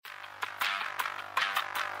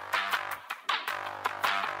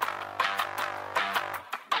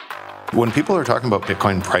When people are talking about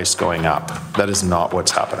Bitcoin price going up, that is not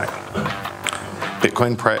what's happening.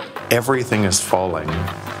 Everything is falling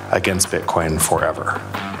against Bitcoin forever.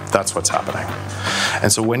 That's what's happening.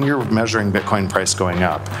 And so when you're measuring Bitcoin price going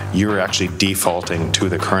up, you're actually defaulting to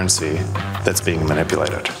the currency that's being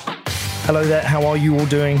manipulated. Hello there, how are you all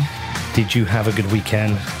doing? Did you have a good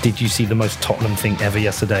weekend? Did you see the most Tottenham thing ever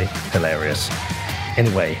yesterday? Hilarious.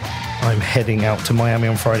 Anyway, I'm heading out to Miami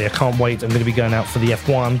on Friday. I can't wait. I'm going to be going out for the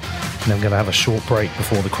F1, and I'm going to have a short break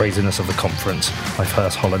before the craziness of the conference. My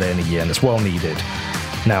first holiday in a year, and it's well needed.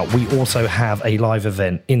 Now, we also have a live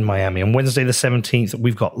event in Miami. On Wednesday the 17th,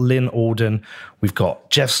 we've got Lynn Alden, we've got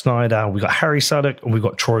Jeff Snyder, we've got Harry Suddock, and we've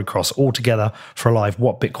got Troy Cross all together for a live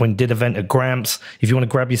What Bitcoin Did event at Gramps. If you want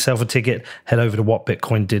to grab yourself a ticket, head over to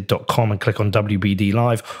whatbitcoindid.com and click on WBD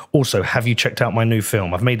Live. Also, have you checked out my new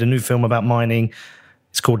film? I've made a new film about mining.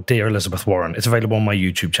 It's called Dear Elizabeth Warren. It's available on my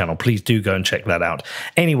YouTube channel. Please do go and check that out.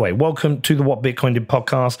 Anyway, welcome to the What Bitcoin Did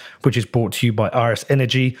podcast, which is brought to you by RS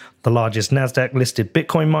Energy, the largest NASDAQ-listed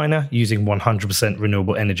Bitcoin miner using 100%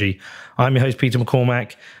 renewable energy. I'm your host, Peter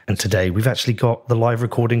McCormack, and today we've actually got the live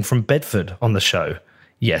recording from Bedford on the show.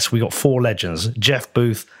 Yes, we got four legends, Jeff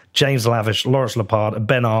Booth, James Lavish, Lawrence Lepard, and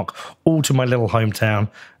Ben Ark, all to my little hometown.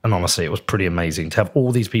 And honestly, it was pretty amazing. To have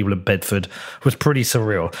all these people in Bedford was pretty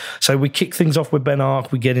surreal. So we kick things off with Ben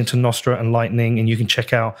Ark. We get into Nostra and Lightning, and you can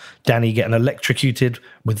check out Danny getting electrocuted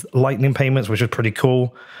with Lightning payments, which was pretty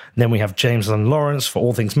cool. And then we have James and Lawrence for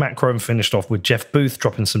all things macro, and finished off with Jeff Booth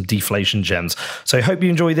dropping some deflation gems. So I hope you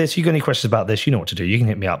enjoy this. If you got any questions about this, you know what to do. You can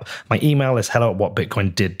hit me up. My email is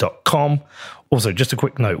hello@whatbitcoindid.com. Also, just a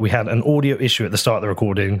quick note, we had an audio issue at the start of the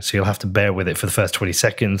recording, so you'll have to bear with it for the first 20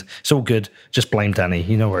 seconds. It's all good. Just blame Danny.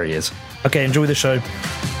 You know where he is. Okay, enjoy the show.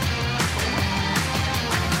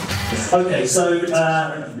 Okay, so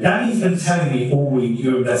Danny's been telling me all week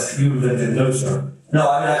you invented Nostra. No,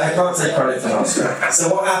 I can't take credit for Nostra.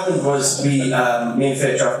 So what happened was me and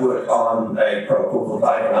Fairdraft worked on a protocol called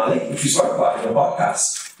Diagonally, which we spoke about in the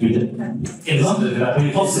podcast. You did? In London, that would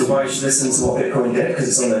be possible. Why you should listen to what Bitcoin did, because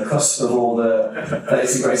it's on the cusp of all the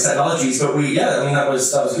latest and greatest technologies. But that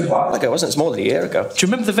was a good while ago, wasn't it? It's more than a year ago. Do you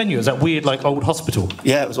remember the venue? It was that weird, old hospital.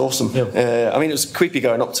 Yeah, it was awesome. Yeah. It was creepy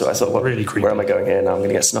going up to it. I thought, really creepy. Where am I going here now? I'm going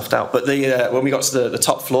to get snuffed out. But when we got to the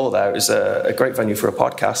top floor there, it was a great venue for a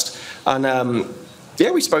podcast. And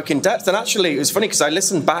we spoke in depth. And actually, it was funny because I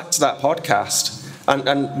listened back to that podcast.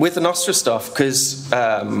 And with the Nostra stuff, because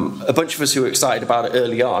a bunch of us who were excited about it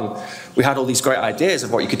early on, we had all these great ideas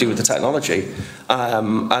of what you could do with the technology.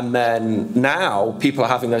 And then now people are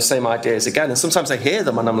having those same ideas again. And sometimes I hear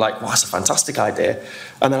them and I'm like, wow, that's a fantastic idea.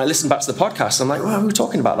 And then I listen back to the podcast and I'm like, well, we were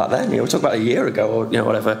talking about that then. We were talking about a year ago or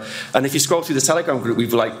whatever. And if you scroll through the Telegram group,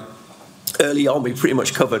 we've early on, we pretty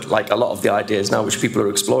much covered a lot of the ideas now which people are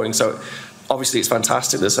exploring. So obviously, it's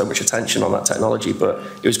fantastic. There's so much attention on that technology, but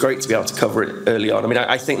it was great to be able to cover it early on. I mean,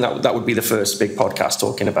 I think that would be the first big podcast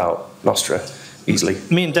talking about Nostra, easily.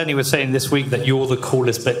 Me and Danny were saying this week that you're the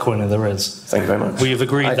coolest Bitcoiner there is. Thank you very much. We have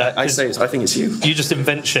agreed that... I think it's you. You just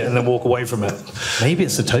invent shit and then walk away from it. Maybe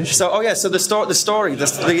it's Satoshi. So the story,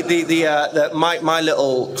 my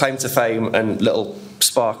little claim to fame and little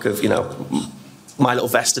spark of, my little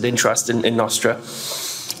vested interest in Nostra,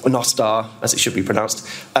 or Nostar, as it should be pronounced,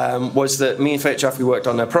 was that me and Fairdraft, we worked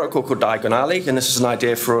on a protocol called Diagonally, and this was an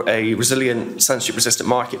idea for a resilient, censorship-resistant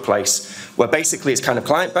marketplace, where basically it's kind of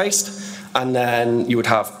client-based, and then you would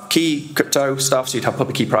have key crypto stuff, so you'd have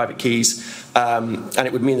public key, private keys, and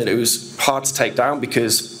it would mean that it was hard to take down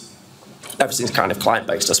because everything's kind of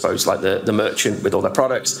client-based, I suppose, like the merchant with all their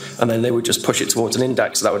products, and then they would just push it towards an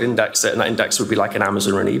index, so that would index it, and that index would be like an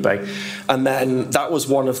Amazon or an eBay. And then that was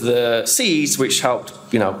one of the seeds which helped,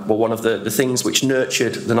 one of the things which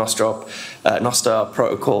nurtured the Nostar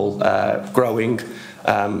protocol growing. So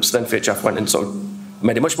then Fairdraft went and sort of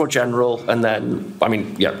made it much more general, and then,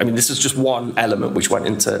 this is just one element which went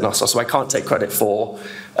into Nostar, so I can't take credit for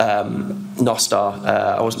Nostar.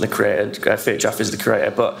 I wasn't the creator, Fairdraft is the creator,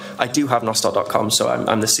 but I do have Nostar.com, so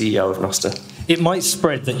I'm the CEO of Nostar. It might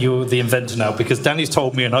spread that you're the inventor now, because Danny's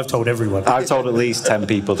told me and I've told everyone. I've told at least 10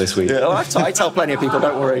 people this week. Yeah, I tell plenty of people,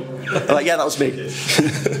 don't worry. Yeah, that was me.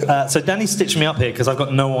 So Danny stitched me up here because I've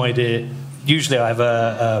got no idea. Usually I have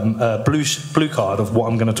a blue card of what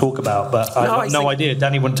I'm going to talk about, but I've got no idea.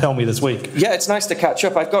 Danny wouldn't tell me this week. Yeah, it's nice to catch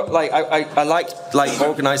up. I've got I like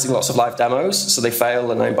organising lots of live demos, so they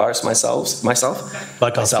fail and I embarrass myself.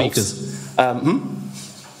 Like our speakers.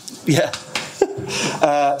 Yeah.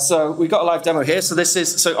 So we've got a live demo here. So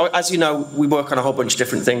as you know, we work on a whole bunch of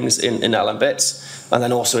different things in LM-Bits, and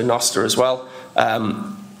then also in Nostar as well.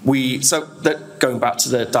 Going back to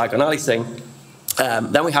the Diagonally thing.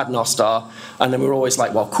 Then we had Nostar, and then we were always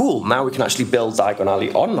like, well, cool, now we can actually build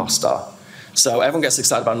diagonally on Nostar. So everyone gets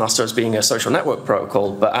excited about Nostar as being a social network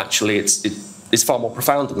protocol, but actually it's far more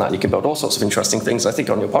profound than that, and you can build all sorts of interesting things. I think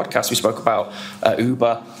on your podcast we spoke about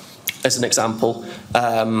Uber as an example.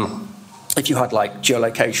 If you had like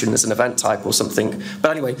geolocation as an event type or something.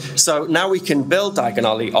 But anyway, so now we can build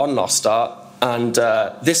diagonally on Nostar, and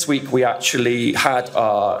this week we actually had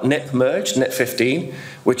our NIP merged, NIP 15,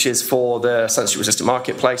 which is for the censorship-resistant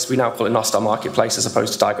marketplace. We now call it Nostar Marketplace as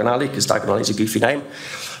opposed to Diagonally, because Diagonally is a goofy name.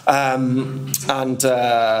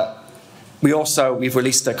 We've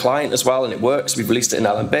released a client as well, and it works. We've released it in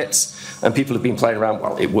LM Bits, and people have been playing around.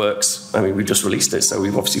 Well, it works. I mean, we just released it, so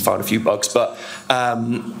we've obviously found a few bugs. But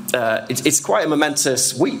it's quite a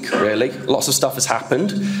momentous week, really. Lots of stuff has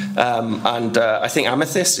happened. I think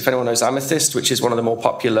Amethyst, if anyone knows Amethyst, which is one of the more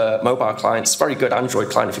popular mobile clients, very good Android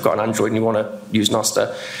client if you've got an Android and you want to use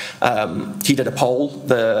Nostar. He did a poll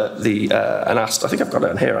and asked, I think I've got it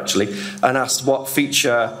on here actually, and asked what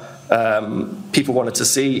feature people wanted to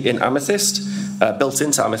see in Amethyst, built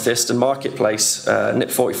into Amethyst, and Marketplace, NIP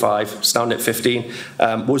 45, it's now NIP 15,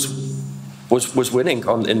 was winning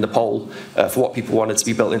in the poll for what people wanted to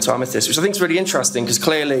be built into Amethyst, which I think is really interesting, because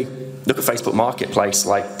clearly, look at Facebook Marketplace,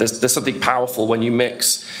 like there's something powerful when you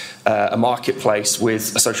mix a marketplace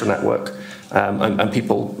with a social network, and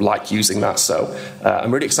people like using that. So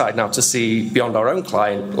I'm really excited now to see, beyond our own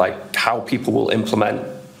client, like how people will implement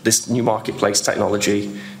this new marketplace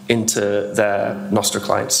technology into their Nostar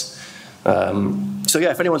clients. So yeah,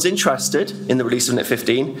 if anyone's interested in the release of NIP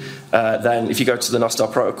 15, then if you go to the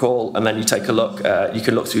Nostar protocol and then you take a look, you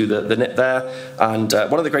can look through the NIP there. And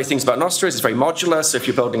one of the great things about Nostar is it's very modular, so if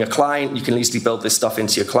you're building a client, you can easily build this stuff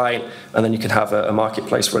into your client, and then you can have a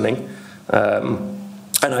marketplace running. And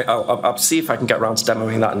I'll see if I can get around to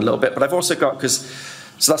demoing that in a little bit. But I've also got,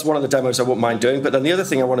 so that's one of the demos I wouldn't mind doing. But then the other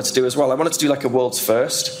thing I wanted to do as well, I wanted to do like a world's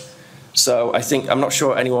first. So I'm not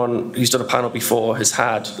sure anyone who's done a panel before has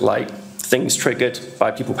had like things triggered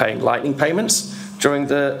by people paying lightning payments during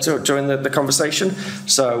the conversation.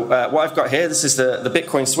 So what I've got here, this is the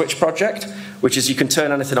Bitcoin Switch project, which is you can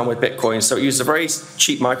turn anything on with Bitcoin. So it uses a very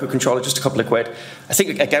cheap microcontroller, just a couple of quid. I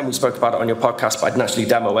think, again, we spoke about it on your podcast, but I didn't actually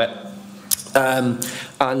demo it.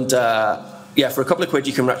 Yeah, for a couple of quid,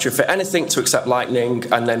 you can retrofit anything to accept Lightning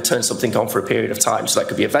and then turn something on for a period of time. So that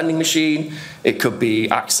could be a vending machine, it could be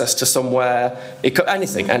access to somewhere, it could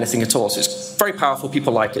anything at all. So it's very powerful.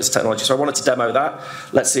 People like it as technology. So I wanted to demo that.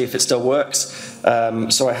 Let's see if it still works.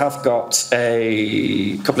 So I have got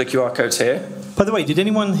a couple of QR codes here. By the way, did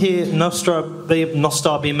anyone hear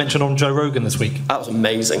Nostar being mentioned on Joe Rogan this week? That was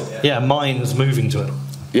amazing. Yeah, Mine's moving to it.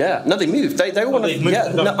 Yeah, no, they moved. They were one of,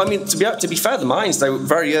 yeah. No, I mean, to be fair, the Mines, they were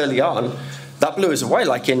very early on. That blew us away.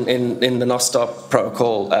 Like in the Nostar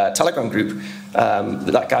protocol Telegram group,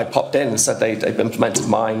 that guy popped in and said they've implemented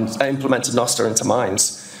Nostar into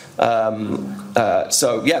Mines.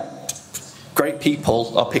 So yeah, great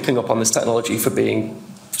people are picking up on this technology for being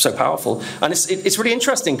so powerful, and it's really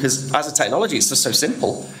interesting because as a technology, it's just so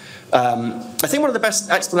simple. I think one of the best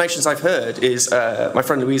explanations I've heard is my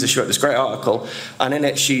friend Louisa. She wrote this great article, and in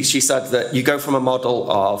it she said that you go from a model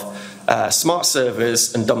of smart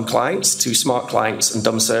servers and dumb clients to smart clients and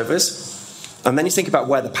dumb servers, and then you think about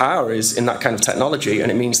where the power is in that kind of technology,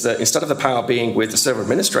 and it means that instead of the power being with the server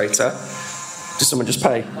administrator, someone just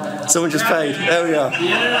paid. Someone just paid. There we are.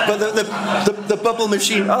 But the bubble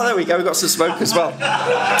machine. Oh, there we go. We got some smoke as well.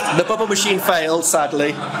 The bubble machine failed,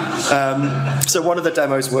 sadly. So one of the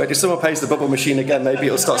demos worked. If someone pays the bubble machine again, maybe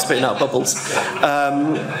it'll start spitting out bubbles.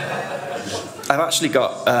 I've actually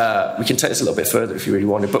got. We can take this a little bit further if you really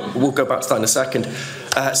want it, but we'll go back to that in a second.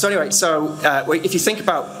 So anyway, if you think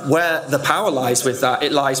about where the power lies with that,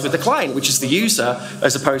 it lies with the client, which is the user,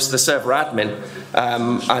 as opposed to the server admin.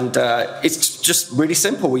 It's just really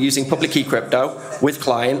simple. We're using public key crypto with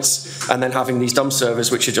clients, and then having these dumb servers,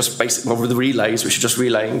 which are just basically the relays, which are just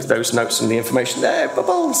relaying those notes and the information. There,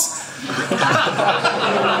 bubbles.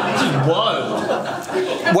 Whoa.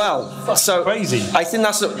 Well, so crazy. I think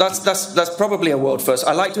that's probably a world first.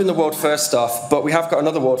 I like doing the world first stuff, but we have got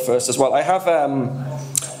another world first as well. I have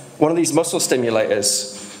one of these muscle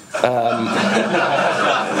stimulators.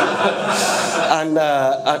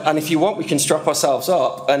 And if you want, we can strap ourselves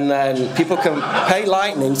up, and then people can pay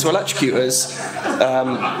Lightning to electrocute us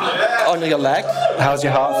on your leg. How's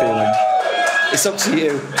your heart feeling? It's up to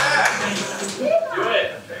you.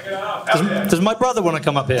 Does my brother want to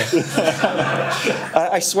come up here?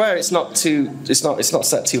 I swear it's not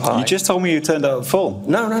set too high. You just told me you turned out full.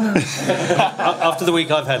 No. After the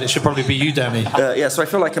week I've had, it should probably be you, Danny. Yeah, so I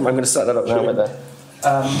feel like I'm going to set that up now right there.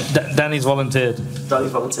 Danny's volunteered.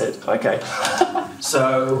 Danny's volunteered. Okay.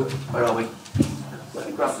 So, where are we? Let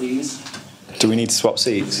me grab these. Do we need to swap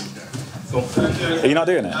seats? Are you not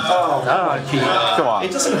doing it? Oh, Come on.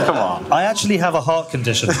 It doesn't Come on. I actually have a heart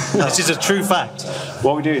condition. This is a true fact.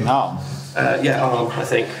 What are we doing now? yeah, arm, I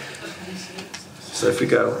think. So if we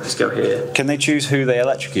go, let's go here. Can they choose who they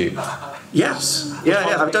electrocute? Yes.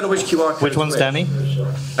 Yeah. I don't know which QR code. Which one's Danny?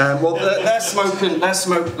 Well, they're smoking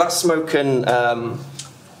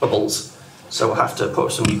bubbles. So we'll have to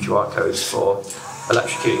put some new QR codes for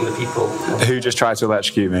electrocuting the people. Who just tried to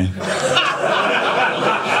electrocute me?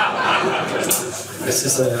 This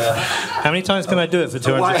is How many times can I do it for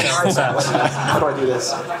 200 sats? How do I do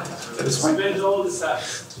this? I'm going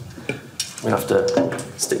to have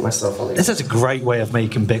to stick myself on it. This is a great way of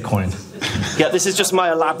making Bitcoin. Yeah, this is just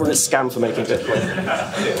my elaborate scam for making Bitcoin.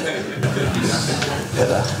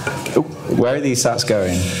 Where are these sats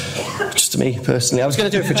going? Just to me, personally. I was going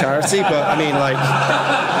to do it for charity, but I mean, like,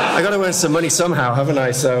 I got to earn some money somehow, haven't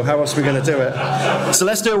I? So how else are we going to do it? So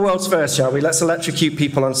let's do a world's first, shall we? Let's electrocute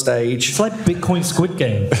people on stage. It's like Bitcoin Squid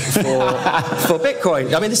Game. For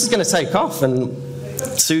Bitcoin. I mean, this is going to take off, and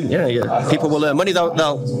soon, yeah. People will earn money.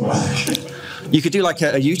 You could do like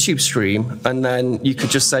a YouTube stream, and then you could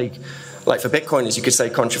just say, like for Bitcoiners, you could say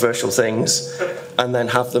controversial things, and then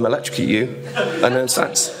have them electrocute you, and then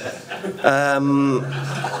sats. I'm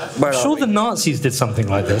sure the Nazis did something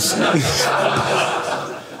like this.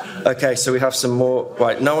 Okay, so we have some more.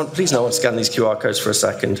 Right, please no one scan these QR codes for a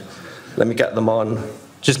second. Let me get them on.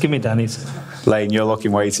 Just give me Danny's. Lane, you're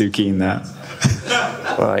looking way too keen there.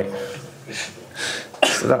 Right.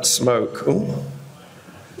 So that's smoke. Ooh.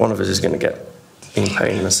 One of us is going to get in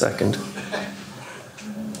pain in a second.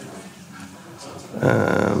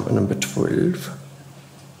 Number 12.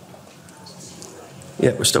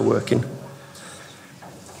 Yeah, we're still working.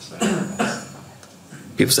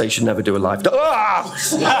 People say you should never do a live.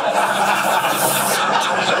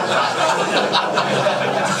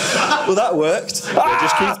 Well, that worked.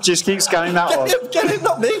 Yeah, just keep scanning that one. Get him,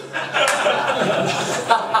 not me.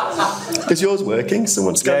 Is yours working?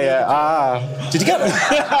 Someone scan it. Did you get it?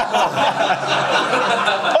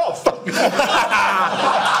 Oh, fuck.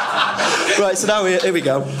 Right, so now here we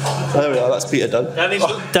go. There we are, that's Peter done.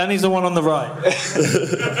 Danny's the one on the right.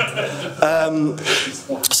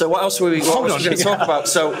 So what else were we going to talk about?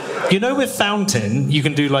 So, you know, with Fountain, you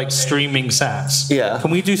can do like streaming sats. Yeah. Can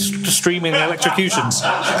we do streaming electrocutions?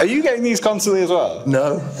 Are you getting these constantly as well?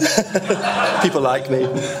 No. People like me.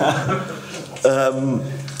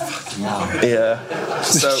 Yeah.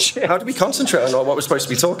 So how do we concentrate on what we're supposed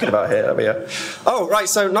to be talking about here? Oh, right.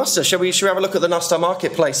 So Nostr, should we have a look at the Nostr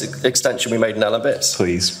Marketplace extension we made in Bits?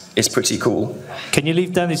 Please. It's pretty cool. Can you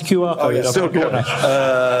leave Danny's QR code? Oh, yeah. Still good.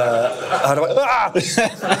 How do I?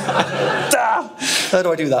 How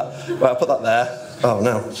do I do that? Right, I'll put that there. Oh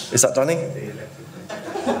no, is that Danny?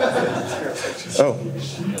 Oh.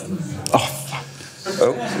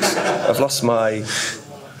 Oh, I've lost my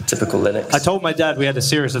typical Linux. I told my dad we had a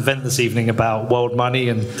serious event this evening about world money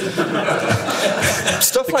and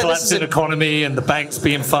stuff the like collapsing economy and the banks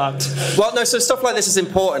being fucked. Well, no, so stuff like this is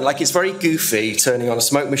important. Like, it's very goofy turning on a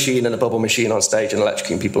smoke machine and a bubble machine on stage and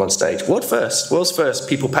electrocuting people on stage. World's first,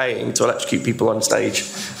 people paying to electrocute people on stage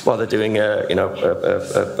while they're doing a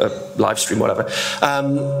live stream, whatever.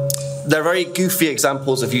 They're very goofy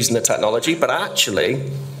examples of using the technology, but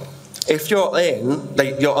actually, if you're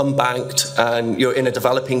you're unbanked and you're in a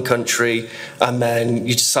developing country, and then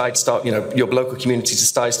you decide your local community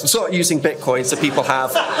decides to start using Bitcoin so people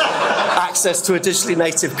have access to a digitally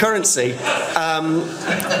native currency,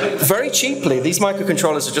 very cheaply, these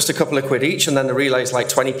microcontrollers are just a couple of quid each, and then the relay's like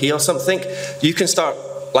 20p or something. You can start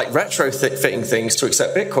like retrofitting things to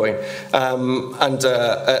accept Bitcoin,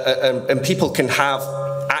 and people can have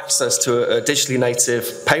access to a digitally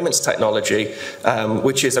native payments technology,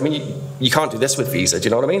 which is, I mean, you can't do this with Visa, do you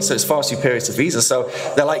know what I mean? So it's far superior to Visa. So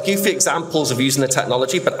they're like goofy examples of using the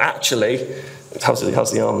technology, but actually, how's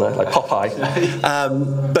the arm there? Like Popeye.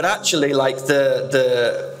 But actually, like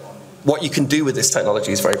what you can do with this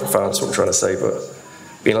technology is very profound, that's what I'm trying to say, but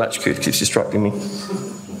being electrocuted keeps distracting me.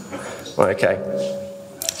 Right, okay.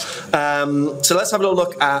 So let's have a little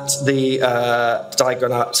look at the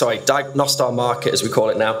Nostr market, as we call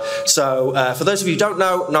it now. So for those of you who don't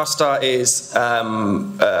know, Nostr is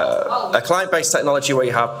a client-based technology where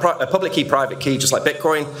you have a public key, private key, just like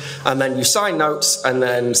Bitcoin, and then you sign notes and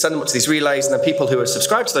then send them up to these relays, and then people who are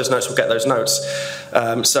subscribed to those notes will get those notes.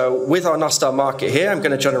 So with our Nostr market here, I'm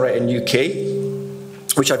going to generate a new key,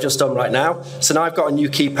 which I've just done right now. So now I've got a new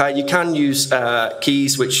key pair. You can use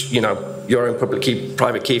keys, which, your own public key,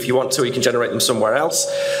 private key if you want to, or you can generate them somewhere else.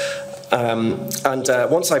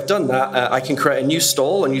 Once I've done that, I can create a new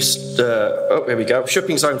stall, here we go,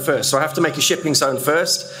 shipping zone first. So I have to make a shipping zone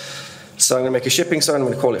first. So I'm going to make a shipping zone. I'm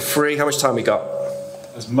going to call it free. How much time we got?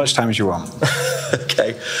 As much time as you want.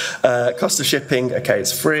 Okay. Cost of shipping. Okay,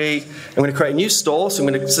 it's free. I'm going to create a new stall. So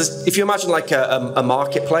if you imagine like a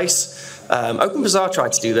marketplace. OpenBazaar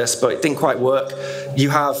tried to do this, but it didn't quite work. You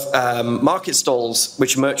have market stalls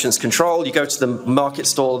which merchants control. You go to the market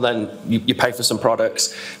stall, then you pay for some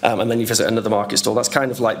products, and then you visit another market stall. That's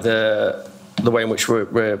kind of like the way in which we're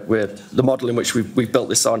the model in which we've built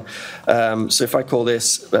this on. So if I call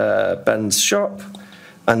this Ben's Shop,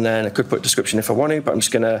 and then I could put a description if I want to, but I'm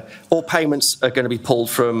just going to, all payments are going to be pulled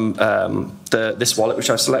from this wallet which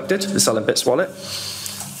I've selected, the Selling Bits wallet.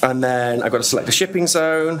 And then I've got to select a shipping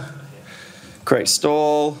zone, create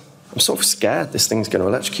stall. I'm sort of scared this thing's going to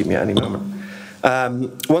electrocute me at any moment.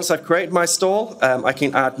 Once I've created my stall, I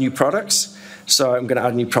can add new products. So I'm going to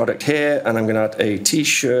add a new product here, and I'm going to add a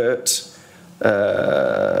T-shirt,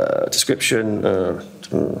 description,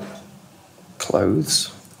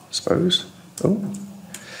 clothes, I suppose. Oh.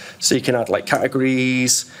 So you can add like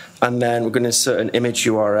categories, and then we're going to insert an image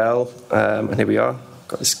URL, and here we are.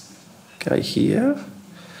 Got this guy here.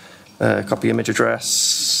 Copy image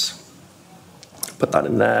address. Put that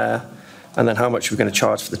in there. And then how much we're going to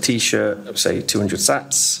charge for the T-shirt, say 200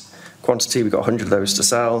 sats. Quantity, we've got 100 of those to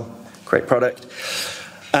sell. Great product.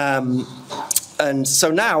 And so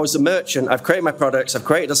now, as a merchant, I've created my products, I've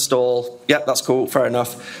created a stall. Yep, that's cool, fair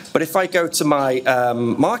enough. But if I go to my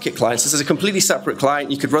market clients, this is a completely separate client.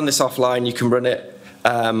 You could run this offline. You can run it.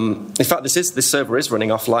 In fact, this server is running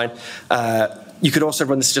offline. You could also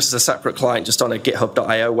run this just as a separate client, just on a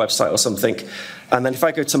GitHub.io website or something. And then if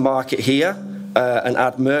I go to market here and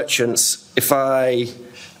add merchants, if I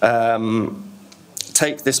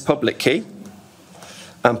take this public key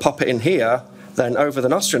and pop it in here, then over the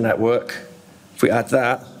Nostra network, if we add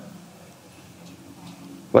that,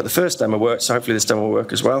 well, the first demo worked, so hopefully this demo will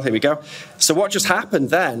work as well. Here we go. So what just happened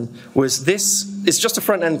then was this is just a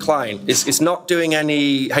front-end client. It's not doing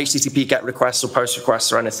any HTTP GET requests or POST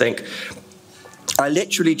requests or anything. I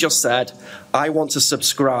literally just said, I want to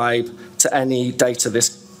subscribe to any data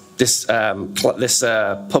this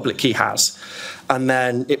public key has. And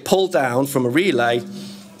then it pulled down from a relay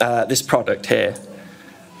this product here.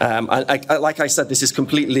 Like I said, this is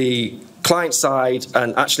completely client-side,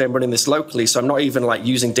 and actually I'm running this locally, so I'm not even like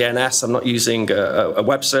using DNS, I'm not using a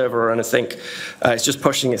web server or anything. It's just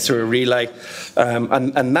pushing it through a relay.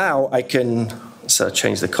 And now I can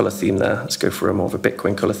change the color theme there. Let's go for a more of a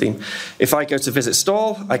Bitcoin color theme. If I go to visit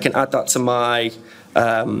stall, I can add that to my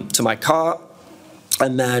cart.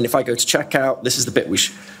 And then if I go to checkout, this is the bit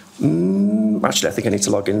which, actually I think I need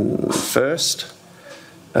to log in first.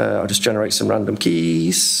 I'll just generate some random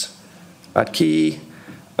keys, add key,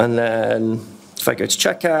 and then if I go to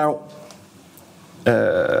checkout,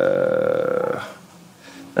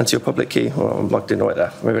 enter your public key. Well, I'm logged in right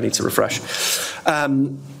there. Maybe I need to refresh.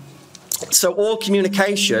 So all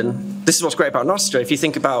communication, this is what's great about Nostra. If you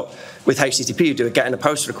think about with HTTP, you do a GET and a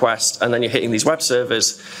POST request, and then you're hitting these web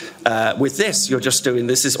servers. With this, you're just doing,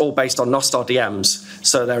 this is all based on Nostar DMs.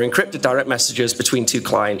 So they're encrypted direct messages between two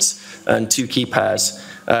clients and two key pairs.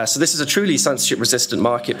 So this is a truly censorship-resistant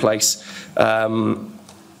marketplace.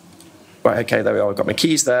 Right, okay, there we are. I've got my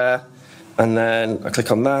keys there. And then I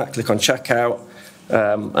click on that, click on checkout.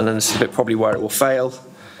 And then this is a bit probably where it will fail.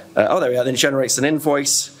 Oh, there we are. Then it generates an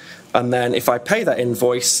invoice. And then if I pay that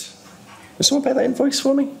invoice, will someone pay that invoice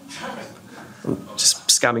for me? I'm just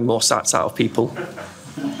scamming more sats out of people.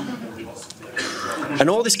 And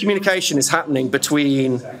all this communication is happening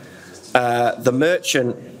between the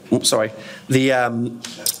merchant,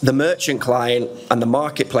 the merchant client and the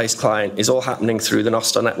marketplace client is all happening through the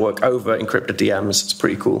Nostar network over encrypted DMs. It's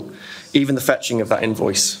pretty cool. Even the fetching of that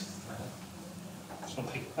invoice.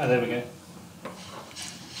 Oh, there we go.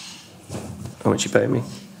 How much you pay me?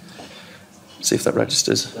 See if that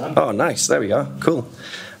registers. Oh, nice. There we go. Cool.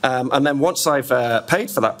 And then once I've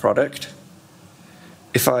paid for that product,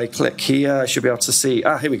 if I click here, I should be able to see,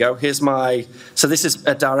 here we go. Here's my, so this is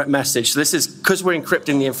a direct message. So this is, because we're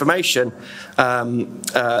encrypting the information,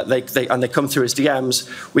 they come through as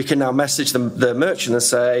DMs, we can now message the merchant and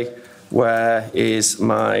say, where is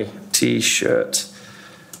my T-shirt?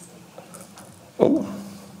 Oh,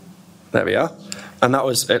 there we are. And that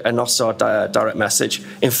was a Nostar direct message.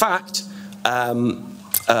 In fact,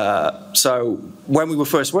 so when we were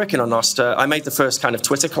first working on Nostar, I made the first kind of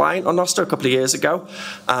Twitter client on Nostar a couple of years ago,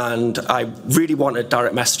 and I really wanted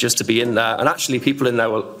direct messages to be in there. And actually, people in there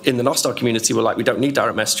in the Nostar community were like, "We don't need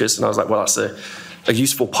direct messages," and I was like, "Well, a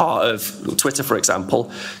useful part of Twitter, for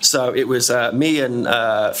example. So it was me and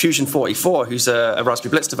Fusion44, who's a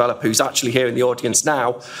Raspberry Blitz developer, who's actually here in the audience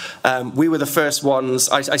now. We were the first ones.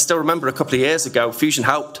 I still remember a couple of years ago, Fusion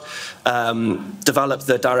helped develop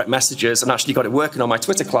the direct messages and actually got it working on my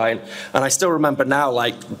Twitter client. And I still remember now,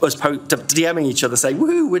 like, us DMing each other saying,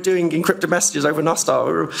 "Woohoo, we're doing encrypted messages over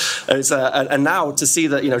Nostar." And now to see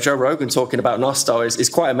that, Joe Rogan talking about Nostar is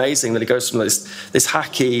quite amazing, that it goes from this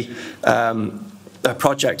hacky a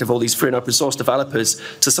project of all these free and open source developers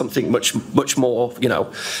to something much more,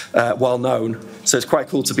 well known. So it's quite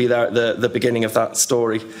cool to be there at the beginning of that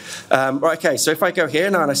story. Right, okay, so if I go here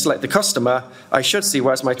now and I select the customer, I should see,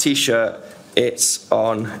 where's my T-shirt? It's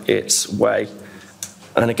on its way.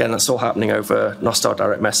 And again, that's all happening over Nostar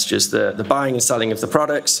direct messages, the buying and selling of the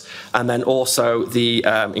products, and then also the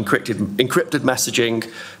encrypted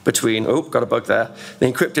messaging between, got a bug there, the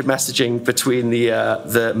encrypted messaging between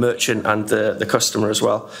the merchant and the customer as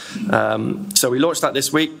well. So we launched that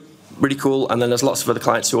this week, really cool, and then there's lots of other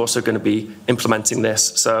clients who are also going to be implementing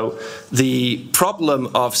this. So the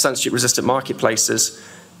problem of censorship-resistant marketplaces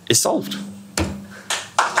is solved.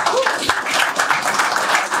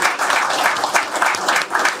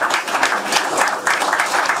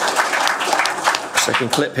 So I can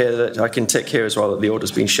clip here, that I can tick here as well that the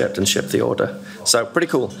order's been shipped and ship the order. So pretty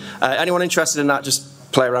cool. Anyone interested in that,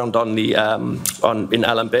 just play around on the in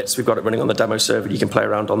LM-Bits. We've got it running on the demo server. You can play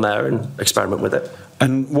around on there and experiment with it.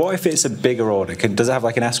 And what if it's a bigger order? Does it have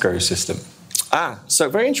like an escrow system? So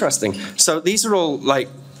very interesting. So these are all like,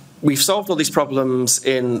 we've solved all these problems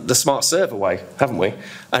in the smart server way, haven't we?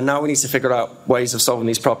 And now we need to figure out ways of solving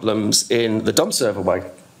these problems in the dumb server way.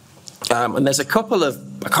 And there's a couple of,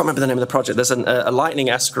 I can't remember the name of the project, there's a Lightning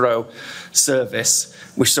escrow service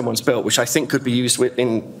which someone's built, which I think could be used with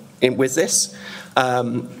this.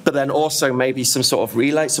 But then also maybe some sort of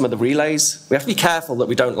relay, some of the relays. We have to be careful that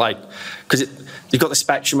we don't because you've got the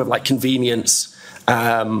spectrum of like convenience,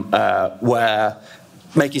 where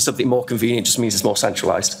making something more convenient just means it's more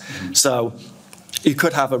centralized. So you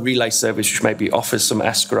could have a relay service which maybe offers some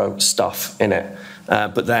escrow stuff in it.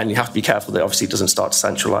 But then you have to be careful that obviously it doesn't start to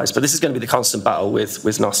centralize. But this is going to be the constant battle with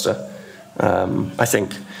Nostar, I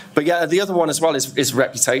think. But yeah, the other one as well is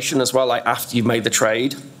reputation as well, like after you've made the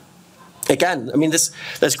trade. Again, I mean,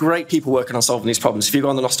 there's great people working on solving these problems. If you go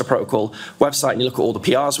on the Nostar protocol website and you look at all the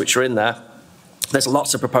PRs which are in there, there's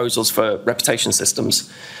lots of proposals for reputation systems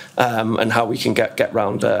and how we can get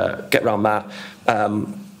around that.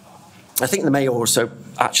 I think there may also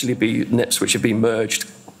actually be NIPs which have been merged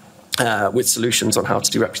with solutions on how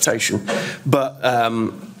to do reputation. But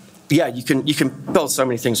yeah, you can build so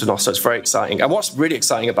many things with Nostar. It's very exciting. And what's really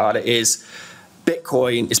exciting about it is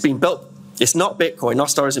Bitcoin. It's been built. It's not Bitcoin.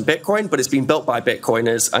 Nostar isn't Bitcoin, but it's been built by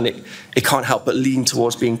Bitcoiners, and it can't help but lean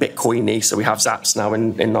towards being Bitcoiny. So we have Zaps now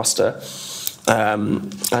in Nostar,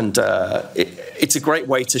 and it's a great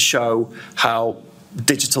way to show how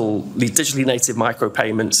digitally native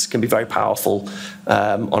micropayments can be very powerful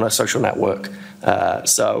on a social network.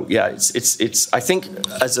 So yeah, it's I think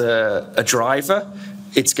as a driver,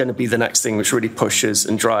 it's going to be the next thing which really pushes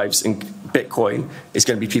and drives in Bitcoin. Is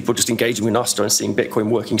going to be people just engaging with Nostar and seeing Bitcoin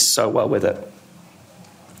working so well with it.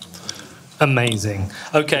 Amazing.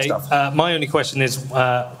 Okay, my only question is,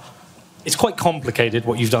 it's quite complicated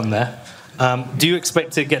what you've done there. Do you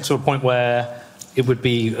expect to get to a point where it would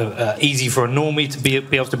be easy for a normie to be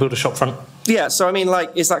able to build a shopfront? Yeah, so I mean,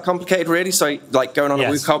 like, is that complicated really? So, like, go on a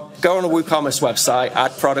WooCommerce website,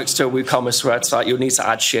 add products to a WooCommerce website, you'll need to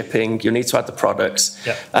add shipping, you'll need to add the products.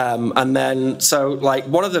 Yep. And then, so, like,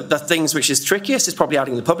 one of the things which is trickiest is probably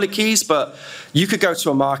adding the public keys, but you could go to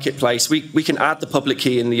a marketplace, we can add the public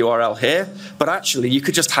key in the URL here, but actually you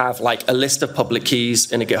could just have, like, a list of public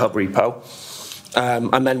keys in a GitHub repo.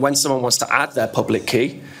 And then when someone wants to add their public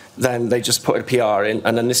key, then they just put a PR in,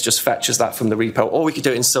 and then this just fetches that from the repo. Or we could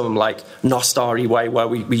do it in some like Nostar-y way where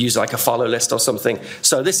we use like a follow list or something.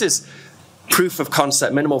 So this is proof of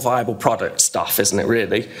concept, minimal viable product stuff, isn't it,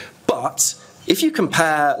 really? But if you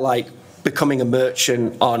compare like becoming a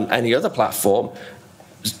merchant on any other platform,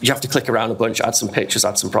 you have to click around a bunch, add some pictures,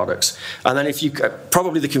 add some products. And then if you,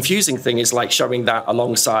 probably the confusing thing is like showing that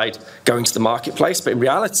alongside going to the marketplace, but in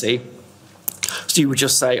reality, so you would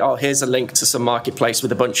just say, oh, here's a link to some marketplace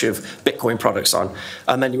with a bunch of Bitcoin products on.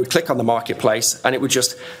 And then you would click on the marketplace, and it would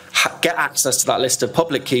just get access to that list of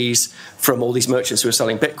public keys from all these merchants who are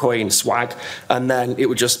selling Bitcoin, swag, and then it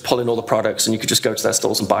would just pull in all the products, and you could just go to their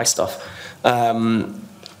stores and buy stuff.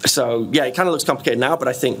 So, yeah, it kind of looks complicated now, but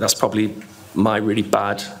I think that's probably my really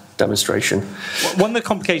bad demonstration. One of the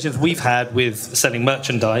complications we've had with selling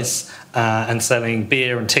merchandise and selling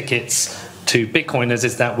beer and tickets to Bitcoiners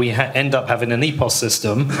is that we end up having an EPOS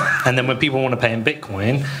system, and then when people want to pay in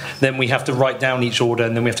Bitcoin, then we have to write down each order,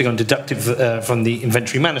 and then we have to go and deduct it from the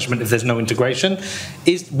inventory management if there's no integration.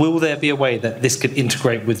 Will there be a way that this could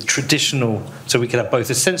integrate with traditional, so we could have both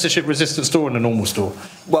a censorship-resistant store and a normal store?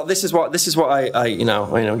 Well, this is what I'm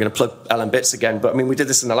going to plug LM Bits again, but I mean, we did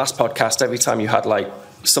this in the last podcast. Every time you had like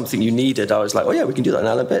something you needed, I was like, oh yeah, we can do that in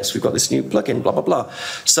LM Bits. We've got this new plugin, blah blah blah.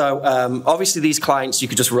 So obviously these clients, you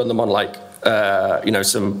could just run them on like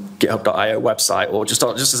some GitHub.io website, or just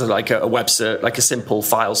as a web like a simple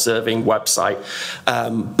file serving website.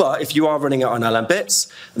 But if you are running it on LM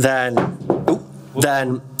Bits, then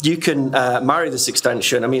you can marry this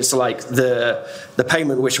extension. I mean, so like the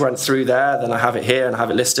payment which went through there, then I have it here and I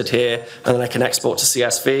have it listed here, and then I can export to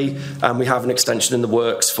CSV. And we have an extension in the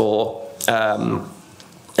works for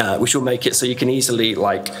which will make it so you can easily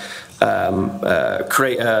like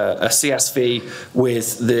create a CSV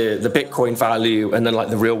with the Bitcoin value and then like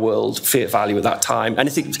the real world fiat value at that time.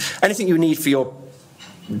 Anything you need for your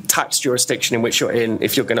tax jurisdiction in which you're in,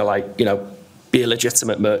 if you're going to be a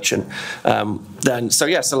legitimate merchant, so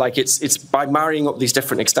it's by marrying up these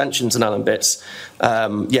different extensions and LM Bits,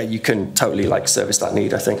 you can totally like service that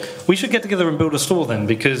need, I think. We should get together and build a store then,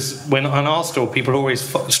 because when on our store people are always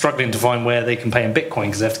struggling to find where they can pay in Bitcoin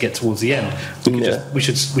because they have to get towards the end. We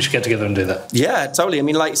should get together and do that. Yeah, totally. I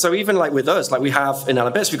mean, like, so even like with us, like we have in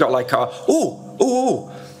LM Bits, we've got like our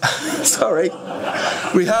sorry.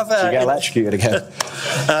 We have... you get electrocuted again.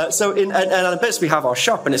 So in LM Bits, we have our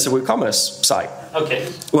shop, and it's a WooCommerce site.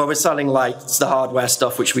 Okay. Well, we're selling like the hardware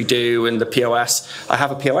stuff, which we do, and the POS. I have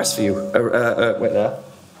a POS for you. Wait there.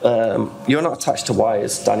 You're not attached to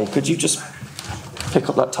wires, Danny. Could you just pick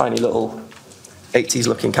up that tiny little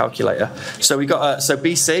 80s-looking calculator? So we got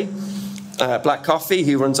BC. Black Coffee,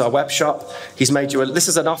 who runs our web shop. He's made you this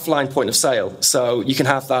is an offline point of sale, so you can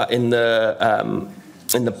have that in the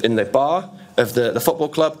bar of the football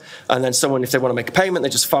club, and then someone, if they want to make a payment, they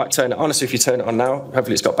just turn it on. So if you turn it on now,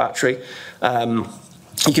 hopefully it's got battery. You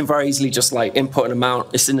can very easily just like input an amount.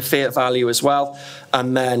 It's in the fiat value as well,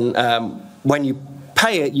 and then when you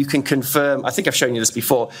pay it, you can confirm. I think I've shown you this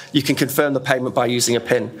before. You can confirm the payment by using a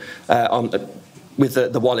PIN with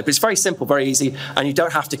the wallet. But it's very simple, very easy, and you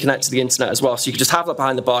don't have to connect to the internet as well. So you can just have that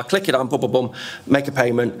behind the bar, click it on, boom, boom, boom, make a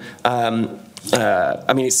payment. I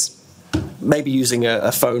mean, it's maybe using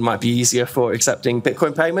a phone might be easier for accepting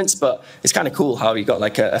Bitcoin payments, but it's kind of cool how you got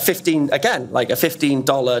like a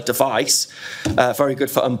 $15 device, very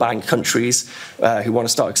good for unbanked countries who want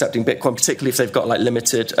to start accepting Bitcoin, particularly if they've got like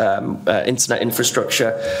limited internet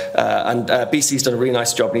infrastructure. And BC's done a really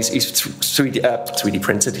nice job, and he's 3D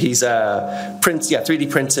printed. He's 3D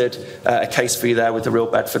printed a case for you there with the real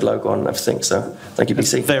Bedford logo on and everything. So thank you,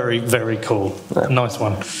 BC. Very, very cool. Yeah. Nice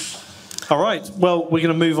one. All right, well, we're going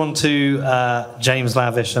to move on to James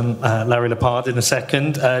Lavish and Larry Lepard in a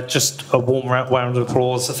second. Just a warm round of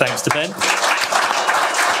applause, thanks to Ben.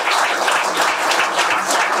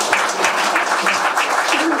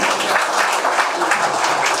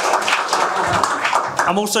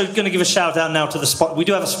 I'm also going to give a shout out now to the spot. We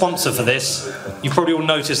do have a sponsor for this. You probably all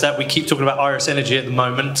noticed that we keep talking about Iris Energy at the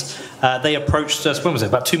moment. They approached us, when was it,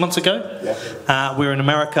 about 2 months ago? Yeah. We were in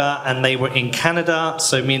America and they were in Canada,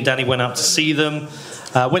 so me and Danny went out to see them.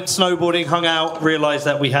 Went snowboarding, hung out, realised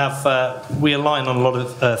that we align on a lot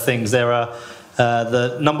of things. They're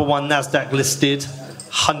the number one NASDAQ listed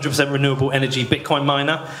 100% renewable energy Bitcoin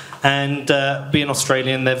miner, and being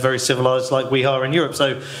Australian, they're very civilized like we are in Europe,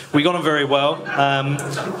 so we got on very well,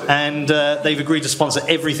 and they've agreed to sponsor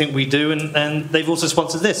everything we do, and they've also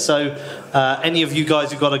sponsored this. So any of you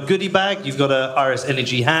guys who've got a goodie bag, you've got an Iris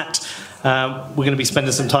Energy hat, we're going to be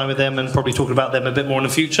spending some time with them and probably talking about them a bit more in the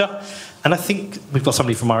future. And I think we've got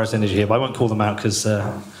somebody from Iris Energy here, but I won't call them out because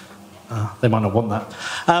they might not want that.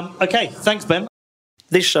 Okay, thanks, Ben.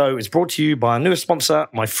 This show is brought to you by our newest sponsor,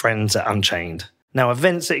 my friends at Unchained. Now,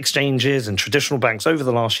 events at exchanges and traditional banks over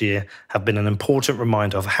the last year have been an important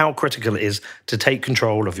reminder of how critical it is to take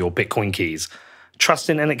control of your Bitcoin keys.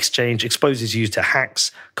 Trusting an exchange exposes you to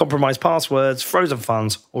hacks, compromised passwords, frozen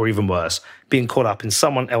funds, or even worse, being caught up in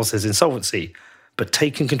someone else's insolvency. But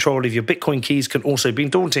taking control of your Bitcoin keys can also be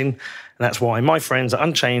daunting, and that's why my friends at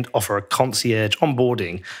Unchained offer a concierge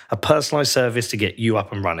onboarding, a personalized service to get you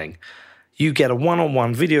up and running. You get a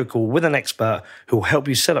one-on-one video call with an expert who will help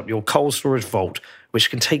you set up your cold storage vault, which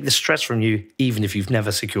can take the stress from you even if you've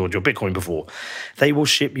never secured your Bitcoin before. They will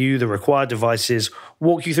ship you the required devices,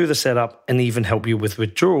 walk you through the setup, and even help you with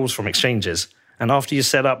withdrawals from exchanges. And after you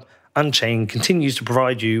set up, Unchained continues to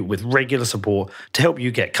provide you with regular support to help you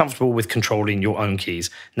get comfortable with controlling your own keys.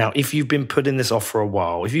 Now, if you've been putting this off for a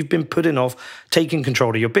while, if you've been putting off taking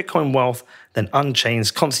control of your Bitcoin wealth, then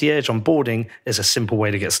Unchained's concierge onboarding is a simple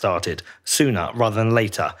way to get started, sooner rather than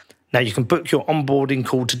later. Now, you can book your onboarding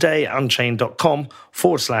call today at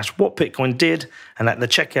unchained.com/whatbitcoindid, and at the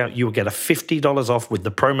checkout, you will get a $50 off with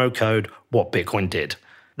the promo code whatbitcoindid.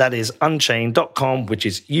 That is unchained.com, which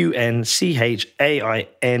is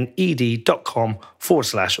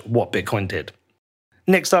unchained.com/whatbitcoindid.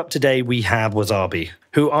 Next up today, we have Wasabi,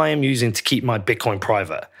 who I am using to keep my Bitcoin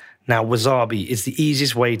private. Now, Wasabi is the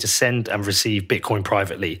easiest way to send and receive Bitcoin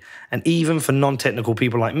privately. And even for non-technical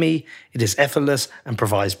people like me, it is effortless and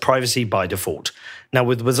provides privacy by default. Now,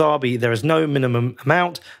 with Wasabi, there is no minimum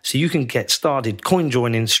amount, so you can get started coin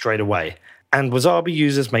joining straight away. And Wasabi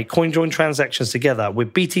users make CoinJoin transactions together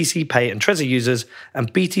with BTC Pay and Trezor users,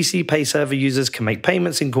 and BTC Pay server users can make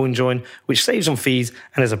payments in CoinJoin, which saves on fees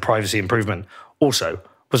and is a privacy improvement. Also,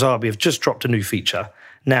 Wasabi have just dropped a new feature.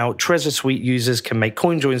 Now, Trezor Suite users can make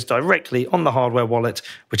CoinJoins directly on the hardware wallet,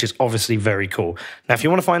 which is obviously very cool. Now, if you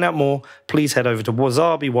want to find out more, please head over to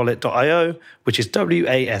wasabiwallet.io, which is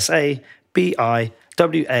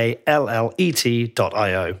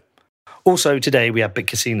WASABIWALLET.io. Also, today we have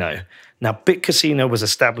BitCasino. Now, BitCasino was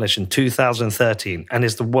established in 2013 and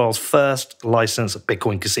is the world's first licensed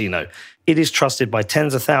Bitcoin casino. It is trusted by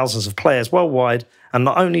tens of thousands of players worldwide, and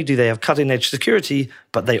not only do they have cutting-edge security,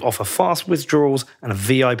 but they offer fast withdrawals and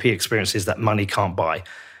VIP experiences that money can't buy.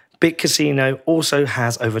 BitCasino also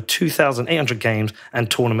has over 2,800 games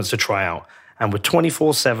and tournaments to try out, and with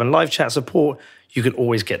 24/7 live chat support, you can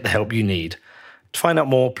always get the help you need. To find out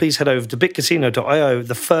more, please head over to bitcasino.io,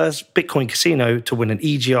 the first Bitcoin casino to win an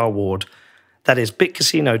EGR award. That is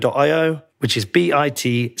bitcasino.io, which is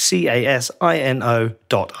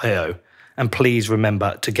BITCASINO.io. And please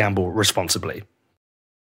remember to gamble responsibly.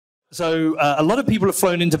 So a lot of people have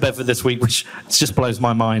flown into Bedford this week, which just blows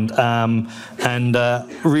my mind. And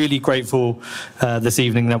really grateful this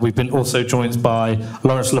evening that we've been also joined by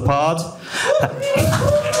Lavish Lepard.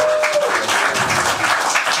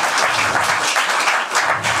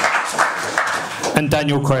 And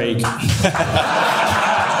Daniel Craig.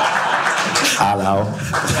 Hello.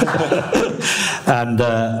 And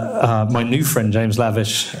my new friend, James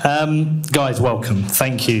Lavish. Guys, welcome.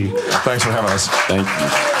 Thank you. Thanks for having us. Thank you.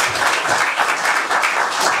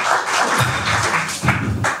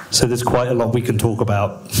 So there's quite a lot we can talk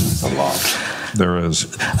about. A lot. There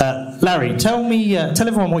is. Larry, tell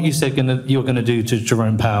everyone what you said you're going to do to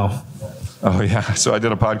Jerome Powell. Oh, yeah. So I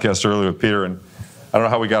did a podcast earlier with Peter, and I don't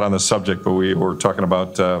know how we got on this subject, but we were talking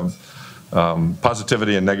about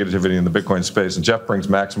positivity and negativity in the Bitcoin space. And Jeff brings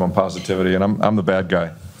maximum positivity, and I'm the bad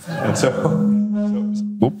guy. And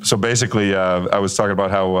so basically, I was talking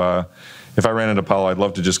about how if I ran into Powell, I'd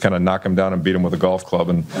love to just kind of knock him down and beat him with a golf club.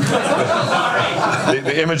 And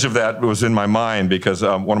the image of that was in my mind because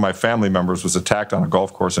one of my family members was attacked on a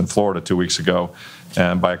golf course in Florida 2 weeks ago,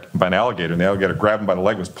 and by an alligator. And the alligator grabbed him by the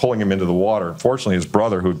leg, was pulling him into the water. Fortunately, his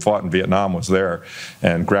brother, who'd fought in Vietnam, was there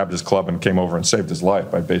and grabbed his club and came over and saved his life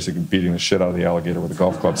by basically beating the shit out of the alligator with a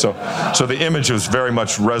golf club. So the image was very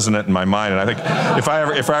much resonant in my mind. And I think if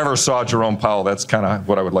I ever saw Jerome Powell, that's kind of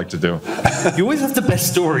what I would like to do. You always have the best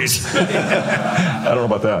stories. I don't know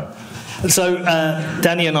about that. So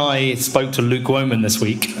Danny and I spoke to Luke Woman this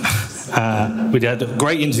week. We had a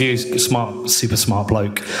great interview, super smart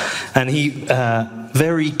bloke, and he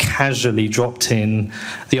very casually dropped in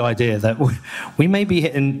the idea that we may be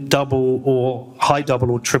hitting double or high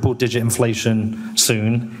double or triple digit inflation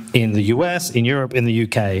soon in the US, in Europe, in the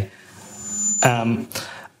UK.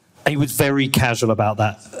 He was very casual about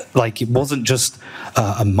that. Like, it wasn't just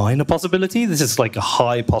a minor possibility. This is like a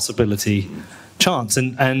high possibility chance.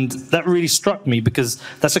 And that really struck me because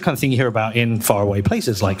that's the kind of thing you hear about in faraway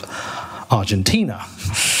places like Argentina,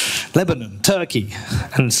 Lebanon, Turkey.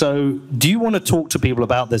 And so do you want to talk to people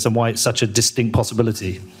about this and why it's such a distinct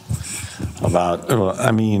possibility?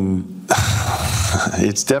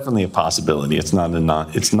 It's definitely a possibility. It's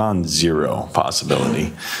it's non-zero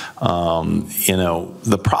possibility.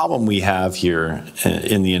 The problem we have here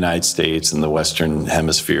in the United States and the Western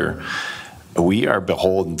Hemisphere, we are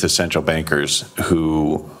beholden to central bankers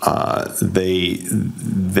who they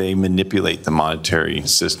manipulate the monetary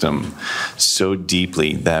system so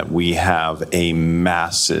deeply that we have a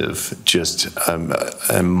massive, just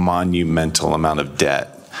a monumental amount of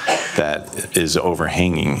debt that is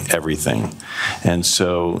overhanging everything. And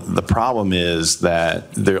so the problem is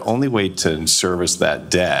that the only way to service that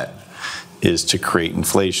debt is to create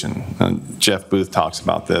inflation. Jeff Booth talks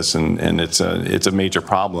about this, and it's a major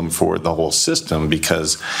problem for the whole system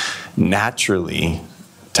because naturally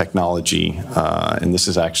technology, and this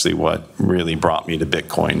is actually what really brought me to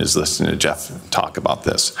Bitcoin, is listening to Jeff talk about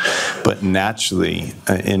this. But naturally,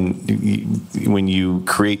 when you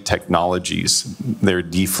create technologies, they're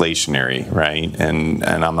deflationary, right? And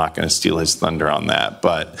I'm not going to steal his thunder on that.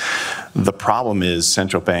 But the problem is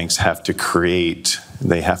central banks have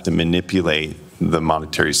to manipulate the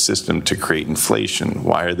monetary system to create inflation.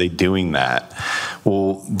 Why are they doing that?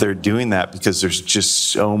 Well, they're doing that because there's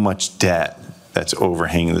just so much debt that's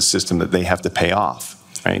overhanging the system that they have to pay off,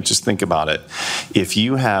 right? Just think about it. If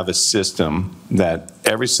you have a system that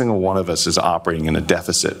every single one of us is operating in a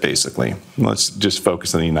deficit, basically, let's just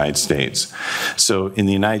focus on the United States. So in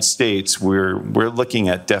the United States, we're looking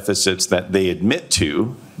at deficits that they admit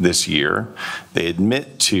to this year. They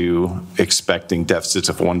admit to expecting deficits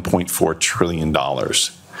of $1.4 trillion.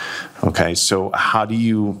 Okay, so how do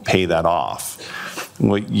you pay that off?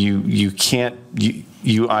 Well, you can't.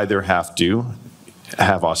 You either have to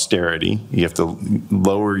have austerity. You have to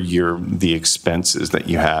lower the expenses that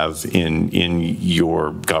you have in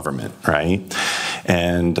your government, right?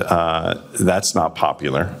 And that's not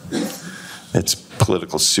popular. It's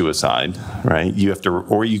political suicide, right?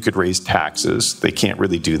 Or you could raise taxes. They can't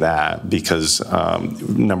really do that because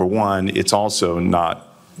number one, it's also not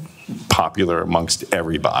popular amongst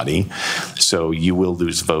everybody, so you will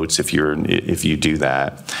lose votes if you do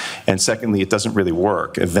that. And secondly, it doesn't really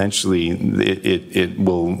work. Eventually, it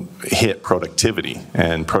will hit productivity,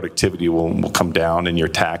 and productivity will come down, and your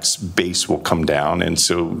tax base will come down, and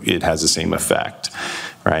so it has the same effect,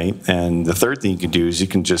 right? And the third thing you can do is you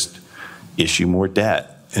can just issue more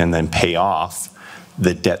debt and then pay off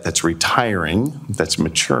the debt that's retiring, that's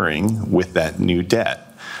maturing with that new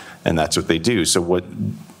debt, and that's what they do.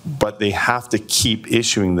 But they have to keep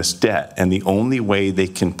issuing this debt. And the only way they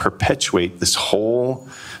can perpetuate this whole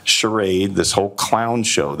charade, this whole clown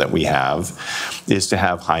show that we have, is to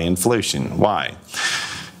have high inflation. Why?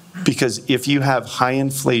 Because if you have high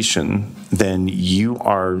inflation, then you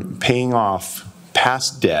are paying off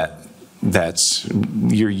past debt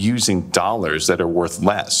you're using dollars that are worth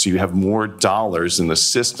less. So you have more dollars in the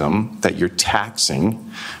system that you're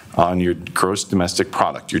taxing on your gross domestic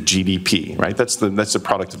product, your GDP, right? That's the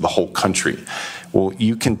product of the whole country. Well,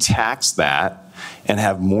 you can tax that and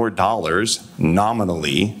have more dollars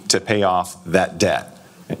nominally to pay off that debt.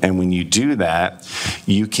 And when you do that,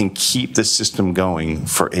 you can keep the system going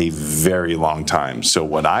for a very long time. So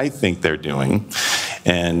what I think they're doing,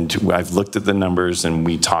 and I've looked at the numbers, and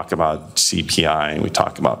we talk about CPI, and we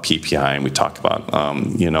talk about PPI, and we talk about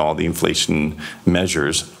all the inflation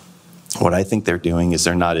measures. What I think they're doing is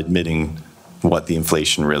they're not admitting what the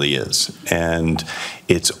inflation really is. And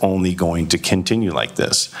it's only going to continue like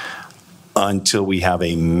this until we have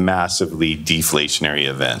a massively deflationary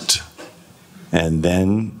event. And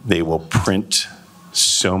then they will print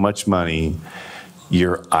so much money,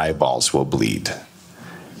 your eyeballs will bleed.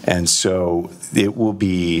 And so it will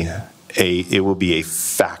be a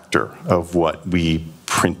factor of what we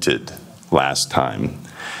printed last time.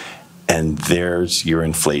 And there's your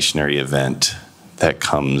inflationary event that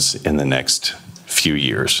comes in the next few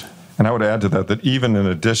years. And I would add to that even in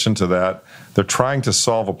addition to that, they're trying to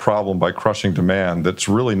solve a problem by crushing demand that's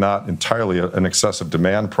really not entirely an excessive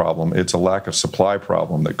demand problem. It's a lack of supply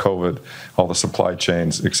problem that COVID, all the supply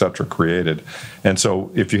chains, et cetera, created. And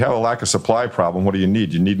so if you have a lack of supply problem, what do? You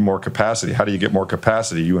need more capacity. How do you get more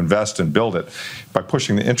capacity? You invest and build it. By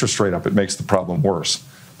pushing the interest rate up, it makes the problem worse.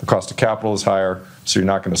 The cost of capital is higher, so you're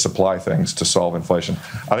not going to supply things to solve inflation.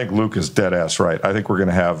 I think Luke is dead ass right. I think we're going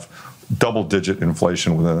to have double-digit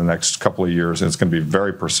inflation within the next couple of years, and it's going to be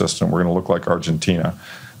very persistent. We're going to look like Argentina.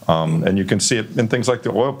 And you can see it in things like the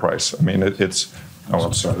oil price. I mean, it's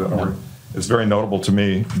very notable to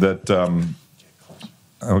me that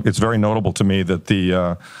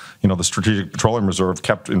the Strategic Petroleum Reserve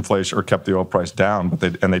kept inflation or kept the oil price down, but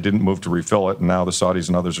they didn't move to refill it, and now the Saudis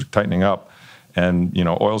and others are tightening up. And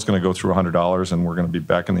oil's going to go through $100, and we're going to be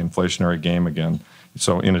back in the inflationary game again.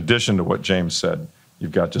 So in addition to what James said,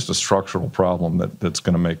 you've got just a structural problem that's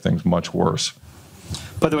going to make things much worse.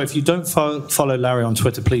 By the way, if you don't follow Larry on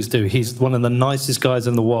Twitter, please do. He's one of the nicest guys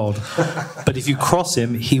in the world. But if you cross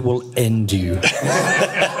him, he will end you.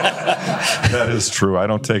 That is true. I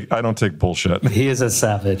don't take bullshit. He is a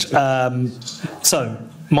savage. So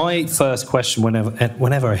my first question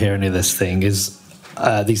whenever I hear any of this thing is,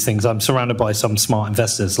 these things. I'm surrounded by some smart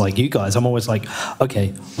investors like you guys. I'm always like, okay,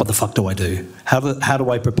 what the fuck do I do? How do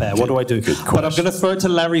I prepare? What do I do? But I'm going to throw it to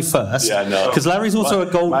Larry first. Yeah, no. Because Larry's also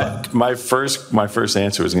a gold bug. My first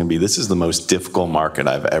answer is going to be, this is the most difficult market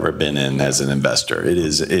I've ever been in as an investor. It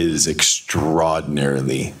is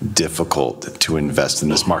extraordinarily difficult to invest in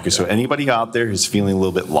this market. So anybody out there who's feeling a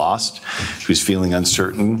little bit lost, who's feeling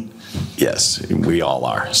uncertain, yes, we all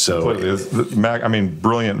are. So,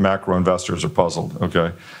 brilliant macro investors are puzzled,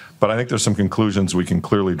 okay? But I think there's some conclusions we can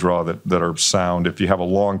clearly draw that are sound if you have a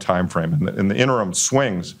long time frame. And the interim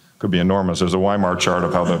swings could be enormous. There's a Weimar chart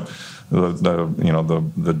of how the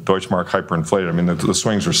Deutschmark hyperinflated. I mean, the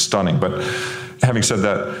swings are stunning. But having said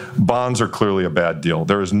that, bonds are clearly a bad deal.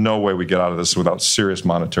 There is no way we get out of this without serious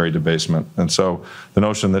monetary debasement. And so the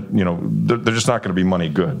notion that, they're just not going to be money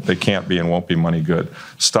good. They can't be and won't be money good.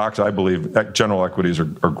 Stocks, I believe, general equities are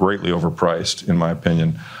greatly overpriced, in my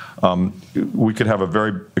opinion. We could have a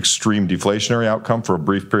very extreme deflationary outcome for a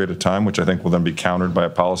brief period of time, which I think will then be countered by a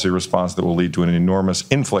policy response that will lead to an enormous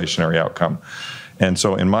inflationary outcome. And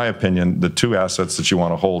so, in my opinion, the two assets that you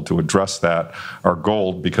want to hold to address that are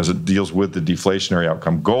gold, because it deals with the deflationary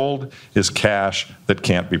outcome. Gold is cash that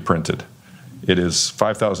can't be printed. It is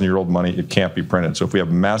 5,000-year-old money. It can't be printed. So if we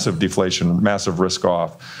have massive deflation, massive risk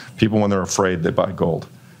off, people, when they're afraid, they buy gold.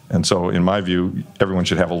 And so, in my view, everyone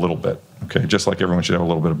should have a little bit, okay? Just like everyone should have a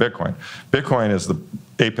little bit of Bitcoin. Bitcoin is the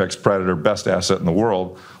apex predator, best asset in the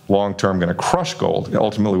world, long-term going to crush gold.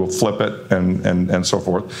 Ultimately, we'll flip it and so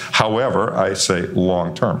forth. However, I say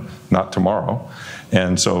long-term, not tomorrow.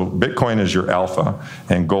 And so Bitcoin is your alpha,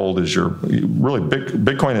 and gold is your, really,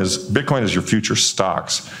 Bitcoin is your future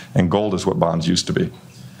stocks, and gold is what bonds used to be.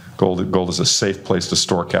 Gold is a safe place to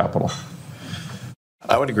store capital.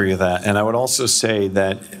 I would agree with that, and I would also say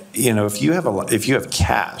that if you have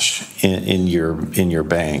cash in your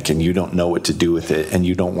bank and you don't know what to do with it, and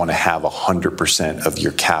you don't want to have 100% of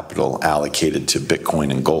your capital allocated to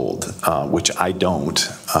Bitcoin and gold, which I don't.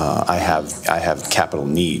 I have capital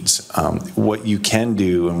needs. What you can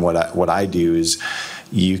do, and what I do, is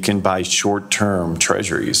you can buy short-term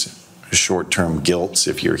treasuries, short-term gilts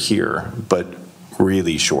if you're here, but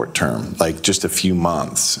really short-term, like just a few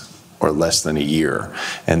months or less than a year.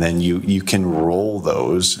 And then you can roll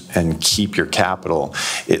those and keep your capital.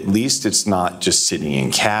 At least it's not just sitting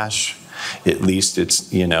in cash. At least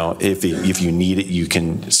it's, if you need it, you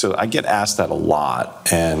can. So I get asked that a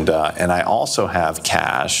lot. And I also have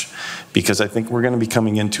cash because I think we're going to be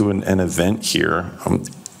coming into an event here.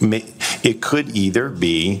 It could either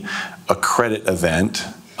be a credit event,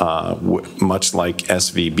 much like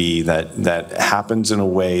SVB, that happens in a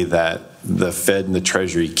way that the Fed and the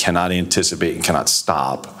Treasury cannot anticipate and cannot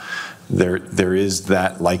stop. There is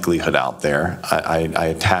that likelihood out there. I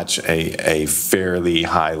attach a fairly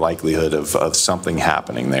high likelihood of something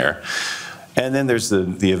happening there. And then there's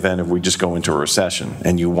the event of we just go into a recession,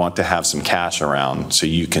 and you want to have some cash around so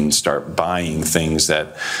you can start buying things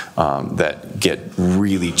that get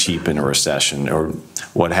really cheap in a recession. Or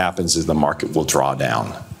what happens is the market will draw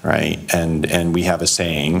down, right? And we have a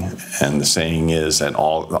saying, and the saying is that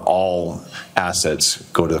all assets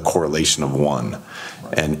go to the correlation of 1,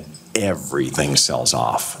 and everything sells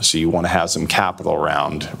off. So you want to have some capital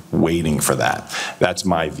around waiting for that. That's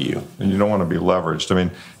my view. And you don't want to be leveraged. I mean,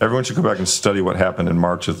 everyone should go back and study what happened in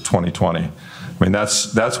March of 2020. I mean,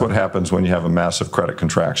 that's what happens when you have a massive credit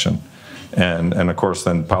contraction. And of course,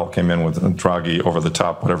 then Powell came in with Draghi over the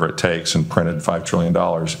top, whatever it takes, and printed $5 trillion,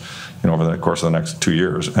 over the course of the next 2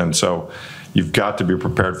 years. And so you've got to be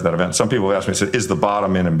prepared for that event. Some people have asked me, said, is the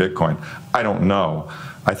bottom in Bitcoin? I don't know.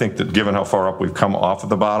 I think that given how far up we've come off of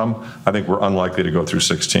the bottom, I think we're unlikely to go through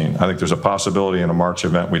 16. I think there's a possibility in a March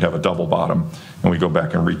event we'd have a double bottom and we go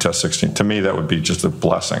back and retest 16. To me, that would be just a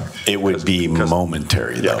blessing. It would be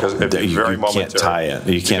momentary, though. Yeah, you can't tie it.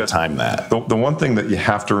 You can't time that. The one thing that you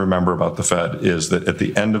have to remember about the Fed is that at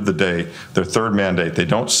the end of the day, their third mandate, they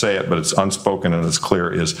don't say it, but it's unspoken and it's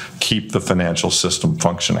clear, is keep the financial system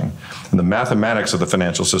functioning. And the mathematics of the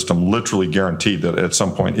financial system literally guaranteed that at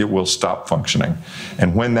some point it will stop functioning.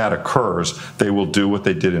 And when that occurs, they will do what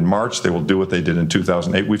they did in March. They will do what they did in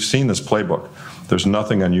 2008. We've seen this playbook. There's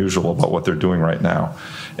nothing unusual about what they're doing right now.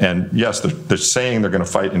 And yes, they're saying they're going to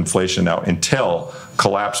fight inflation now until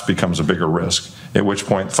collapse becomes a bigger risk, at which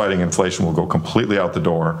point fighting inflation will go completely out the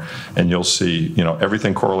door, and you'll see,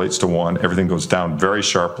 everything correlates to 1, everything goes down very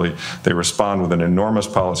sharply. They respond with an enormous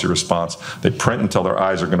policy response. They print until their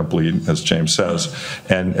eyes are going to bleed, as James says,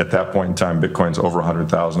 and at that point in time, Bitcoin's over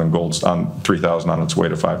 100,000 and gold's on 3,000 on its way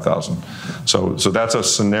to 5,000. So that's a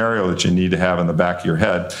scenario that you need to have in the back of your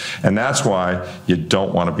head, and that's why you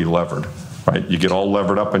don't want to be levered. right? You get all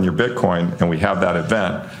levered up in your Bitcoin, and we have that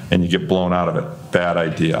event, and you get blown out of it. Bad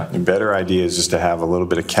idea. A better idea is just to have a little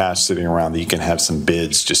bit of cash sitting around that you can have some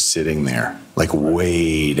bids just sitting there, like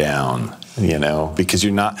way down, because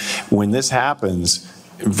when this happens,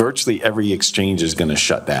 virtually every exchange is going to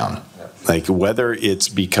shut down. Like whether it's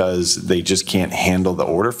because they just can't handle the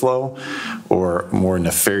order flow or more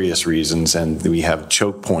nefarious reasons, and we have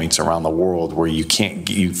choke points around the world where you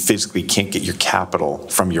physically can't get your capital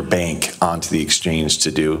from your bank onto the exchange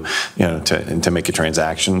to do, to make a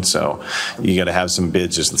transaction. So you got to have some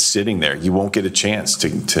bids just sitting there. You won't get a chance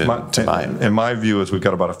to buy them. In my view, is we've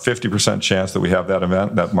got about a 50% chance that we have that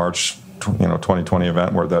event, that March 2020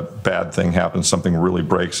 event, where that bad thing happens, something really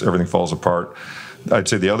breaks, everything falls apart. I'd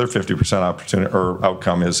say the other 50% opportunity or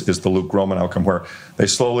outcome is the Luke Gromen outcome, where they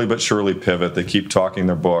slowly but surely pivot. They keep talking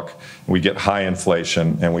their book. We get high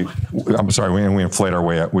inflation, and we inflate our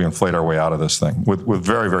way out of this thing with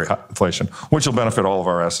very, very high inflation, which will benefit all of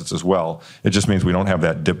our assets as well. It just means we don't have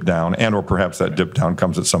that dip down, or perhaps that dip down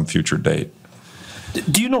comes at some future date.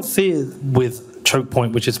 Do you not fear with choke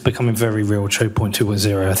point, which is becoming very real, choke point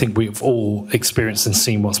 2.0, I think we've all experienced and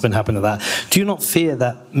seen what's been happening to that. Do you not fear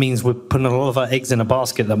that means we're putting a lot of our eggs in a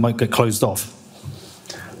basket that might get closed off?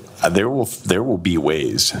 There will be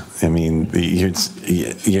ways. I mean,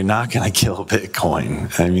 you're not going to kill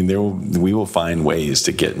Bitcoin. I mean, we will find ways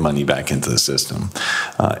to get money back into the system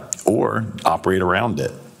or operate around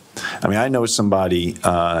it. I mean, I know somebody,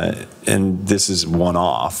 and this is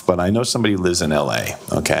one-off, but I know somebody who lives in L.A.,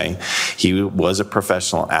 okay? He was a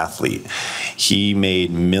professional athlete. He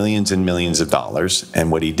made millions and millions of dollars,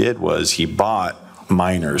 and what he did was he bought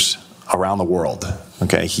miners around the world,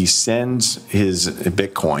 okay? He sends his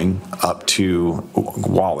Bitcoin up to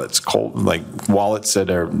wallets, wallets that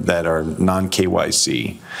are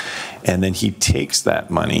non-KYC, and then he takes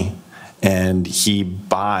that money and he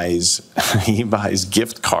buys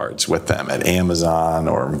gift cards with them at Amazon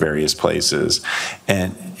or various places,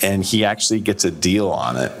 and he actually gets a deal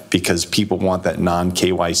on it because people want that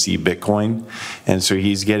non-KYC Bitcoin, and so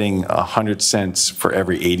he's getting 100 cents for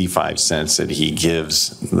every 85 cents that he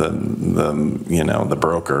gives the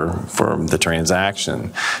broker for the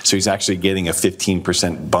transaction. So he's actually getting a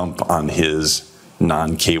 15% bump on his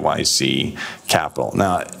non-KYC capital.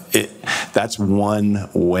 Now, that's one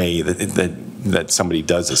way that somebody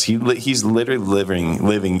does this. He's literally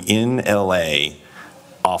living in LA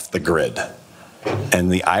off the grid,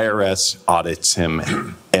 and the IRS audits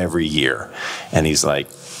him every year. And he's like,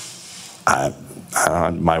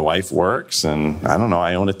 my wife works, and I don't know,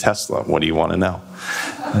 I own a Tesla. What do you want to know?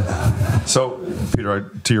 So,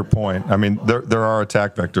 Peter, to your point, I mean, there are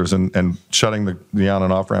attack vectors, and shutting the on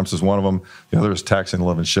and off ramps is one of them. The other is taxing the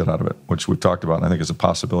living shit out of it, which we've talked about, and I think is a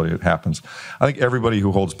possibility it happens. I think everybody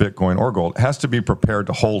who holds Bitcoin or gold has to be prepared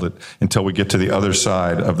to hold it until we get to the other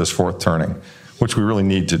side of this fourth turning, which we really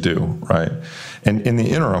need to do, right? And in the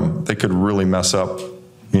interim, they could really mess up,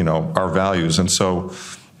 our values, and so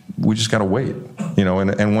we just got to wait,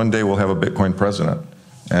 and one day we'll have a Bitcoin president,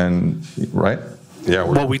 and right? Yeah.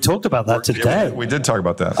 Well, we talked about that today. Yeah, we did talk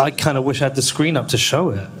about that. I kind of wish I had the screen up to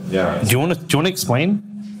show it. Yeah. Do you want to explain?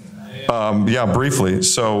 Yeah, briefly.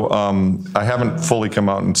 So I haven't fully come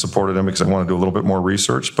out and supported him because I want to do a little bit more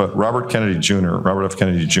research, but Robert F.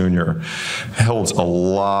 Kennedy Jr. holds a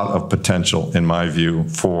lot of potential, in my view,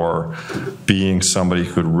 for being somebody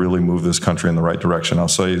who could really move this country in the right direction. I'll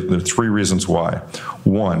say there are three reasons why.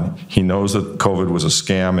 One, he knows that COVID was a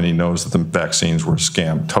scam, and he knows that the vaccines were a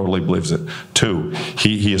scam. Totally believes it. Two,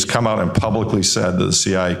 he has come out and publicly said that the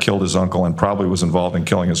CIA killed his uncle and probably was involved in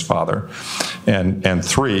killing his father. And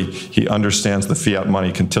three, he understands the fiat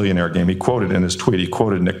money cantillionaire game. He quoted in his tweet, he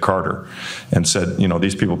quoted Nick Carter and said,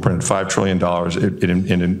 these people printed $5 trillion.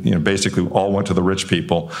 It basically all went to the rich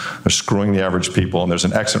people. They're screwing the average people, and there's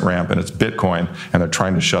an exit ramp, and it's Bitcoin, and they're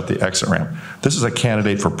trying to shut the exit ramp. This is a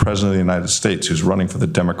candidate for president of the United States who's running for the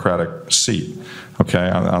Democratic seat, okay,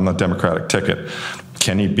 on the Democratic ticket.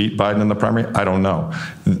 Can he beat Biden in the primary? I don't know.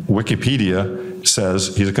 Wikipedia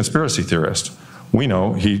says he's a conspiracy theorist. We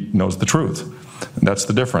know he knows the truth. That's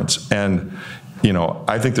the difference. And,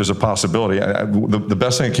 I think there's a possibility. The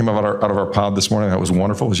best thing that came out of our pod this morning that was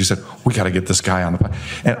wonderful was you said, we got to get this guy on the pod.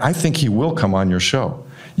 And I think he will come on your show.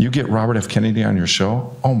 You get Robert F. Kennedy on your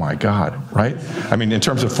show, oh my God, right? I mean, in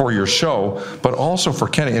terms of for your show, but also for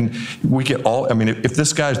Kennedy. And we get if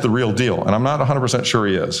this guy's the real deal, and I'm not 100% sure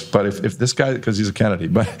he is, but if this guy, because he's a Kennedy,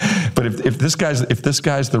 but if this guy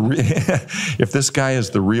is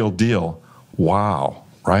the real deal, wow,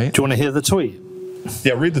 right? Do you want to hear the tweet?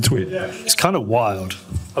 Yeah, read the tweet. It's kind of wild.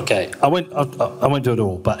 Okay, I won't do it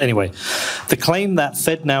all, but anyway, the claim that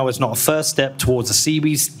FedNow is not a first step towards a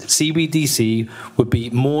CBDC would be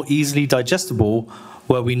more easily digestible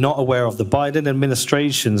were we not aware of the Biden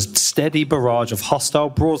administration's steady barrage of hostile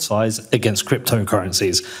broadsides against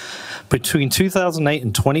cryptocurrencies. Between 2008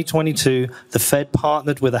 and 2022, the Fed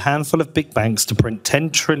partnered with a handful of big banks to print 10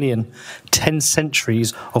 trillion, 10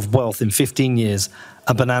 centuries of wealth in 15 years,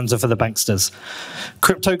 a bonanza for the banksters.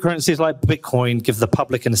 Cryptocurrencies like Bitcoin give the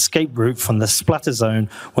public an escape route from the splatter zone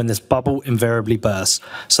when this bubble invariably bursts.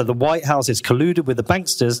 So the White House is colluded with the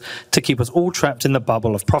banksters to keep us all trapped in the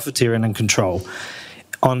bubble of profiteering and control.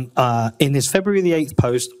 In his February the 8th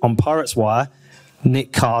post on Pirates Wire,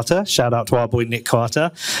 Nick Carter, shout out to our boy Nick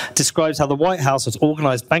Carter, describes how the White House has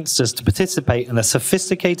organized banksters to participate in a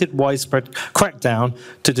sophisticated, widespread crackdown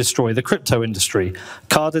to destroy the crypto industry.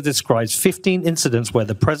 Carter describes 15 incidents where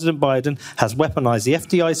the President Biden has weaponized the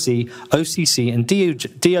FDIC, OCC, and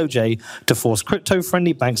DOJ to force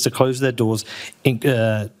crypto-friendly banks to close their doors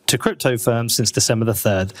to crypto firms since December the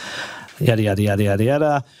 3rd. Yada, yada, yada, yada,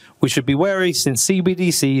 yada. We should be wary since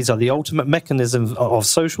CBDCs are the ultimate mechanism of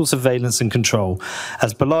social surveillance and control.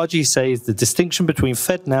 As Balaji says, the distinction between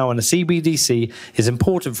FedNow and a CBDC is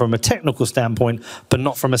important from a technical standpoint, but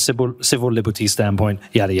not from a civil liberty standpoint,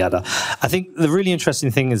 yada, yada. I think the really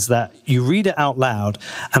interesting thing is that you read it out loud,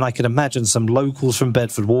 and I can imagine some locals from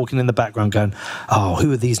Bedford walking in the background going, oh,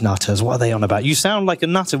 who are these nutters? What are they on about? You sound like a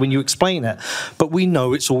nutter when you explain it, but we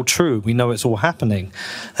know it's all true. We know it's all happening.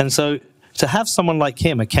 And so to have someone like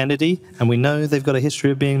him, a Kennedy, and we know they've got a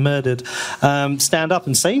history of being murdered, stand up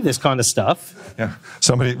and say this kind of stuff. Yeah,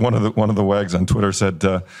 somebody, one of the wags on Twitter said,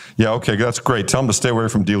 "Yeah, okay, that's great. Tell them to stay away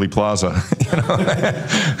from Dealey Plaza."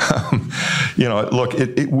 Look,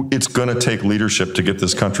 it's going to take leadership to get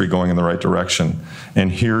this country going in the right direction, and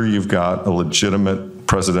here you've got a legitimate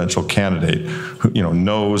presidential candidate who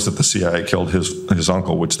knows that the CIA killed his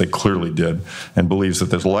uncle, which they clearly did, and believes that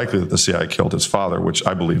there's likely that the CIA killed his father, which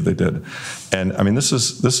I believe they did. And I mean, this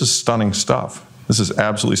is stunning stuff. This is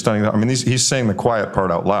absolutely stunning. I mean, he's saying the quiet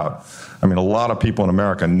part out loud. I mean, a lot of people in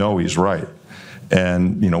America know he's right,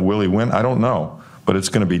 and will he win? I don't know, but it's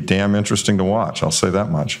going to be damn interesting to watch. I'll say that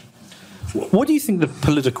much. What do you think the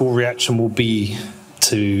political reaction will be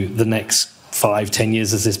to the next 5-10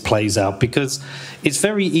 years as this plays out? Because it's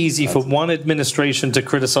very easy for one administration to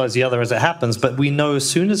criticize the other as it happens, but we know as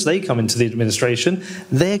soon as they come into the administration,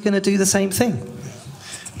 they're going to do the same thing.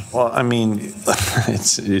 Well, I mean,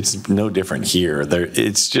 it's no different here.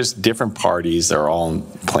 It's just different parties. They're all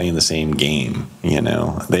playing the same game.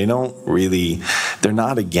 They don't really. They're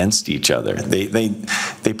not against each other.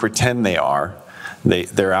 They pretend they are.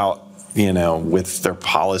 They're out, with their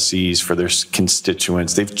policies for their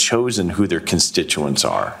constituents. They've chosen who their constituents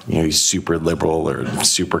are. He's super liberal or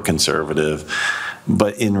super conservative.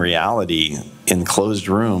 But in reality, in closed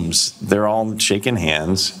rooms, they're all shaking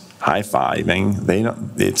hands,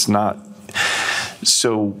 high-fiving. It's not.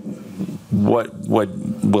 So what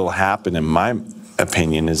will happen, in my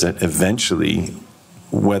opinion, is that eventually,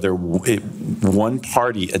 whether one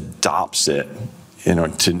party adopts it,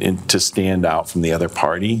 to stand out from the other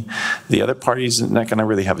party is not going to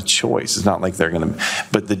really have a choice. It's not like they're going to.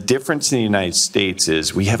 But the difference in the United States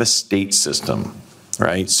is we have a state system,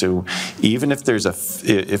 right? So even if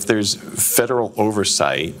there's federal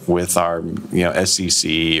oversight with our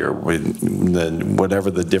SEC or with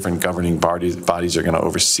whatever the different governing bodies are going to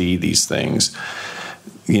oversee these things,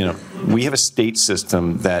 we have a state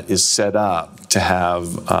system that is set up to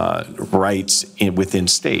have rights within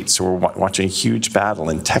states. So we're watching a huge battle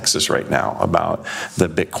in Texas right now about the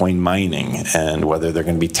Bitcoin mining and whether they're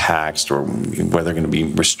going to be taxed or whether they're going to be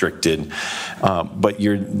restricted. But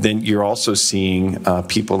you're also seeing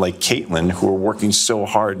people like Caitlin who are working so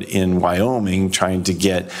hard in Wyoming, trying to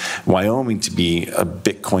get Wyoming to be a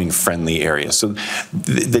Bitcoin-friendly area. So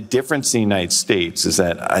the difference in the United States is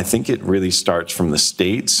that I think it really starts from the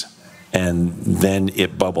states, and then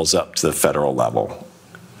it bubbles up to the federal level.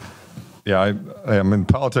 Yeah, I mean,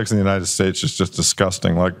 politics in the United States is just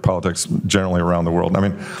disgusting, like politics generally around the world. I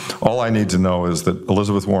mean, all I need to know is that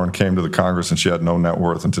Elizabeth Warren came to the Congress and she had no net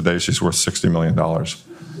worth, and today she's worth $60 million.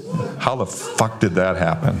 How the fuck did that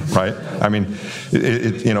happen, right? I mean,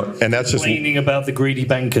 and that's just complaining about the greedy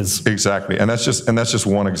bankers. Exactly, and that's just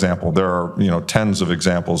one example. There are tens of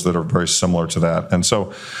examples that are very similar to that, and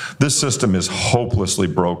so this system is hopelessly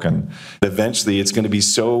broken. Eventually, it's going to be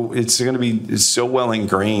so well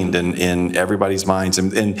ingrained in everybody's minds,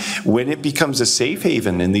 and when it becomes a safe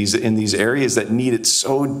haven in these areas that need it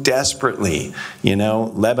so desperately,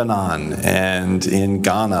 Lebanon and in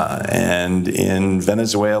Ghana and in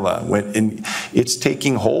Venezuela. It's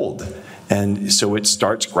taking hold, And so it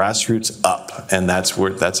starts grassroots up, and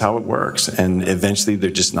that's how it works. And eventually they're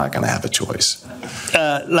just not going to have a choice.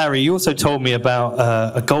 Larry, you also told me about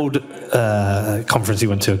a gold conference you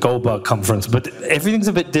went to, a gold bug conference, but everything's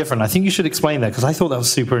a bit different. I think you should explain that, because I thought that was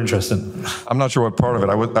super interesting. I'm not sure what part of it.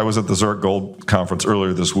 I was at the Zurich Gold Conference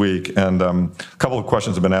earlier this week, and a couple of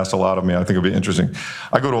questions have been asked a lot of me. I think it'll be interesting.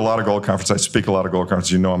 I go to a lot of gold conferences. I speak a lot of gold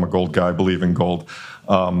conferences. You know I'm a gold guy, believe in gold.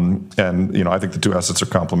 And I think the two assets are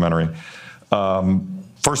complementary.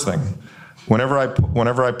 First thing, whenever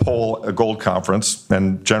I poll a gold conference,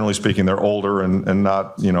 and generally speaking, they're older and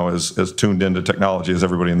not as tuned into technology as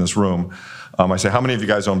everybody in this room, I say, how many of you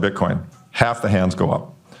guys own Bitcoin? Half the hands go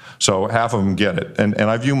up. So half of them get it. And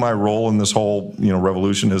I view my role in this whole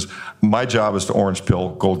revolution as my job is to orange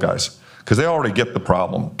pill gold guys, because they already get the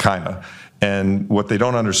problem, kind of. And what they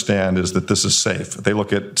don't understand is that this is safe. They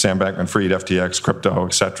look at Sam Bankman-Fried, FTX, crypto,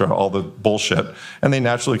 et cetera, all the bullshit, and they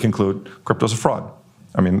naturally conclude crypto's a fraud.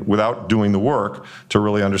 I mean, without doing the work to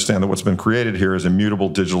really understand that what's been created here is immutable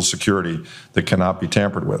digital security that cannot be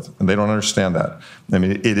tampered with. And they don't understand that. I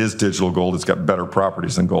mean, it is digital gold. It's got better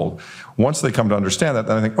properties than gold. Once they come to understand that,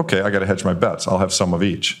 then I think, okay, I got to hedge my bets. I'll have some of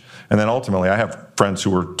each. And then ultimately, I have friends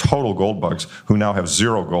who are total gold bugs who now have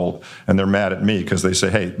zero gold, and they're mad at me because they say,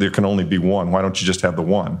 hey, there can only be one. Why don't you just have the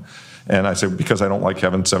one? And I say, because I don't like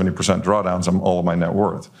having 70% drawdowns on all of my net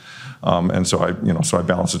worth. And so I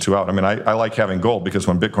balance the two out. I mean, I like having gold because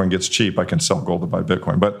when Bitcoin gets cheap, I can sell gold to buy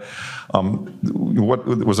Bitcoin. But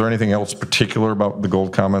was there anything else particular about the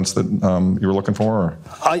gold comments that you were looking for? Or?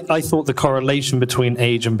 I thought the correlation between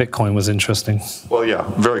age and Bitcoin was interesting. Well, yeah,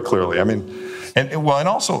 very clearly. I mean, and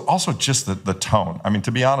also just the tone. I mean,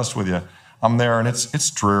 to be honest with you, I'm there and it's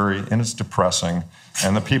dreary and it's depressing,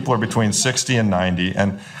 and the people are between 60 and 90,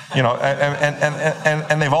 and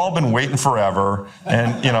and they've all been waiting forever,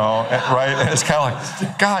 and right? And it's kind of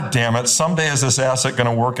like, God damn it! Someday is this asset going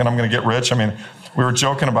to work and I'm going to get rich? I mean, we were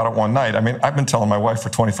joking about it one night. I mean, I've been telling my wife for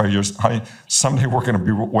 25 years, honey, someday we're going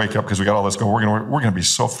to wake up because we got all this going. We're going to be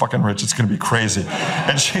so fucking rich. It's going to be crazy.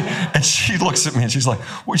 And she looks at me and she's like,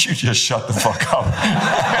 would you just shut the fuck up?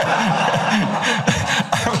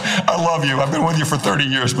 I love you. I've been with you for 30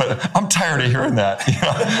 years, but I'm tired of hearing that.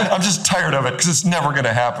 I'm just tired of it because it's never going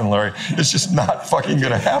to happen, Larry. It's just not fucking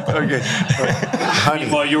going to happen. Okay. Honey,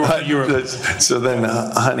 you're so then,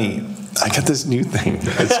 honey, I got this new thing.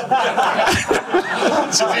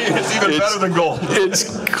 It's even better than gold.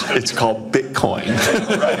 It's called Bitcoin.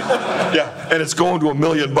 Right. Yeah, and it's going to $1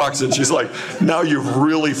 million, and she's like, now you've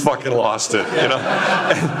really fucking lost it,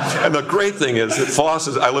 And the great thing is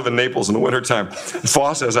that I live in Naples in the wintertime.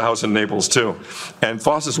 Foss has a house in Naples too. And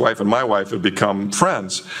Foss's wife and my wife have become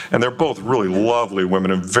friends. And they're both really lovely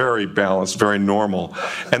women and very balanced, very normal.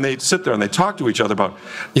 And they sit there and they talk to each other about,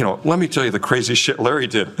 let me tell you the crazy shit Larry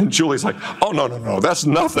did. And Julie's like, oh, no, that's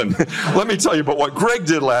nothing. Let me tell you about what Greg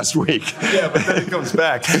did last week. Yeah, but then it comes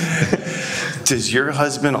back. Does your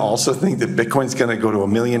husband also think that Bitcoin's going to go to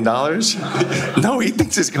 $1 million? No, he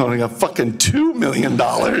thinks it's going to fucking $2 million.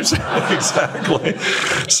 Exactly.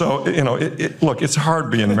 So, look, it's hard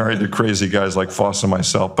being married to crazy guys like Foss and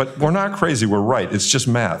myself, but we're not crazy, we're right. It's just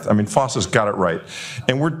math. I mean, Foss has got it right.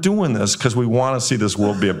 And we're doing this because we want to see this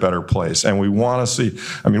world be a better place. And we want to see,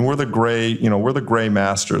 we're the gray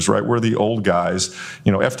masters, right? We're the old guys.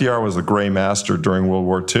 FDR was the gray master during World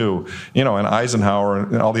War II, and Eisenhower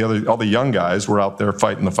and all the young guys were out there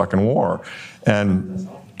fighting the fucking war. And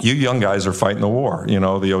you young guys are fighting the war, the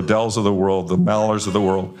Odells of the world, the Mallers of the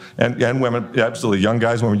world, and women, absolutely, young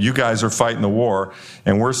guys, women, you guys are fighting the war,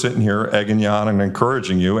 and we're sitting here egging you on and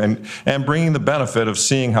encouraging you and bringing the benefit of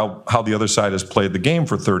seeing how the other side has played the game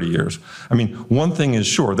for 30 years. I mean, one thing is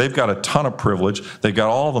sure, they've got a ton of privilege, they've got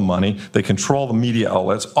all the money, they control the media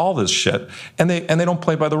outlets, all this shit, and they don't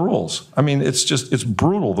play by the rules. I mean, it's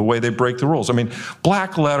brutal the way they break the rules. I mean,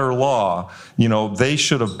 black letter law, they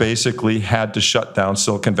should have basically had to shut down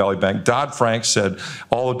Silicon Valley Bank. Dodd-Frank said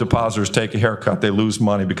all the depositors take a haircut, they lose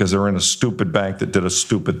money because they're in a stupid bank that did a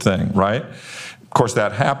stupid thing, right? Of course,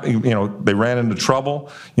 that happened. They ran into trouble.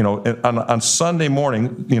 On Sunday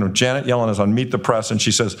morning, Janet Yellen is on Meet the Press, and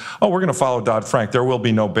she says, "Oh, we're going to follow Dodd-Frank. There will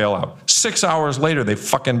be no bailout." 6 hours later, they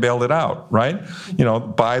fucking bailed it out, right?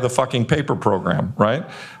 By the fucking paper program, right?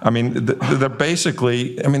 I mean, they're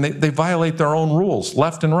basically. They violate their own rules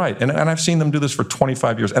left and right, and I've seen them do this for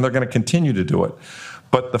 25 years, and they're going to continue to do it.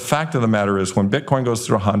 But the fact of the matter is, when Bitcoin goes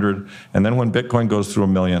through 100, and then when Bitcoin goes through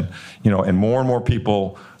 1 million, and more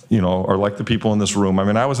people. Are like the people in this room.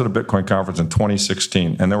 I was at a Bitcoin conference in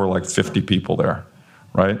 2016, and there were like 50 people there,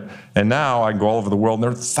 right? And now I go all over the world, and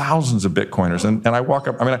there are thousands of Bitcoiners. And I walk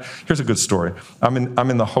up. Here's a good story. I'm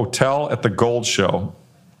in the hotel at the gold show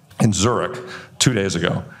in Zurich 2 days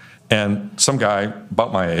ago. And some guy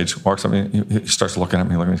about my age walks up to me, he starts looking at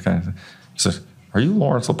me, he says, "Are you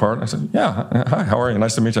Lawrence Lepard?" I said, "Yeah, hi, how are you?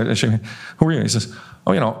 Nice to meet you." "Who are you?" He says,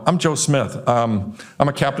 "Oh, I'm Joe Smith. I'm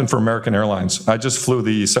a captain for American Airlines. I just flew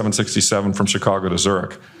the 767 from Chicago to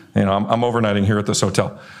Zurich. I'm overnighting here at this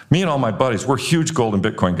hotel. Me and all my buddies, we're huge gold and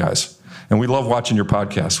Bitcoin guys. And we love watching your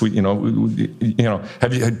podcast. Do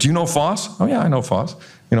you know Foss?" "Oh yeah, I know Foss."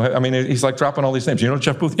 He's like dropping all these names. "You know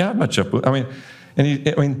Jeff Booth?" "Yeah, I've met Jeff Booth."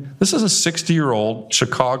 This is a 60-year-old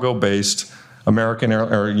Chicago-based American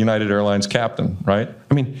or United Airlines captain, right?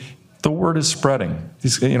 The word is spreading.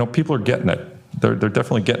 People are getting it. They're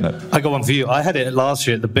definitely getting it. I got one for you. I had it last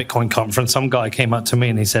year at the Bitcoin conference. Some guy came up to me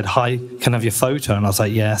and he said, "Hi, can I have your photo?" And I was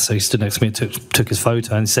like, "Yeah." So he stood next to me and took his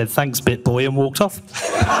photo and he said, "Thanks, BitBoy," and walked off.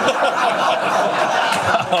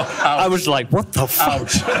 I was like, what the fuck?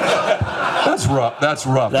 Ouch. That's rough.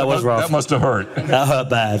 That was rough. That must have hurt. That hurt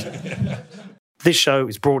bad. This show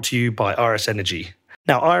is brought to you by Iris Energy.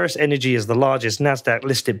 Now, Iris Energy is the largest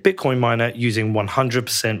NASDAQ-listed Bitcoin miner using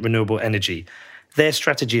 100% renewable energy. Their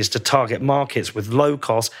strategy is to target markets with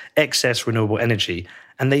low-cost, excess renewable energy,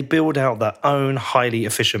 and they build out their own highly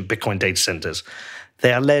efficient Bitcoin data centers.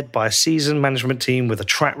 They are led by a seasoned management team with a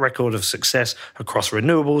track record of success across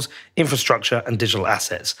renewables, infrastructure, and digital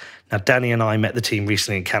assets. Now, Danny and I met the team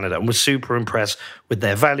recently in Canada and were super impressed with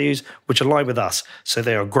their values, which align with us. So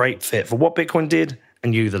they are a great fit for what Bitcoin did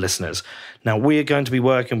and you, the listeners. Now, we are going to be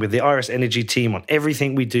working with the Iris Energy team on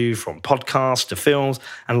everything we do, from podcasts to films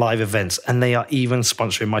and live events, and they are even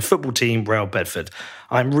sponsoring my football team, Real Bedford.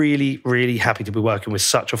 I'm really, really happy to be working with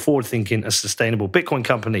such a forward-thinking and sustainable Bitcoin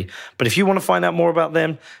company. But if you want to find out more about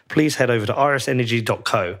them, please head over to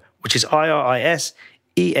irisenergy.co, which is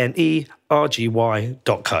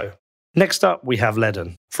irisenergy.co. Next up, we have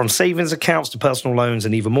Ledden. From savings accounts to personal loans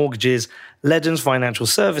and even mortgages, Ledden's financial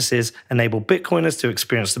services enable Bitcoiners to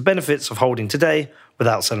experience the benefits of holding today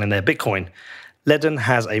without selling their Bitcoin. Ledden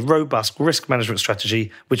has a robust risk management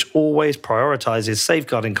strategy which always prioritizes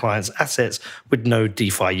safeguarding clients' assets with no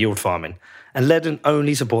DeFi yield farming. And Ledden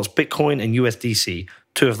only supports Bitcoin and USDC,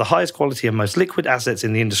 two of the highest quality and most liquid assets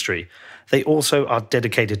in the industry. They also are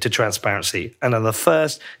dedicated to transparency and are the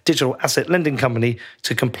first digital asset lending company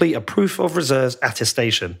to complete a proof of reserves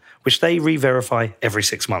attestation, which they re-verify every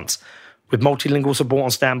 6 months. With multilingual support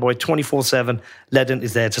on standby 24/7, Ledden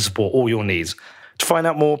is there to support all your needs. To find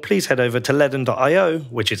out more, please head over to ledden.io,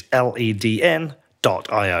 which is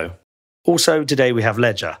LEDN.io. Also, today we have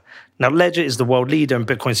Ledger. Now, Ledger is the world leader in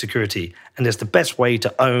Bitcoin security and is the best way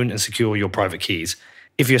to own and secure your private keys.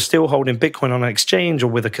 If you're still holding Bitcoin on an exchange or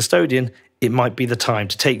with a custodian, it might be the time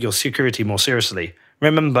to take your security more seriously.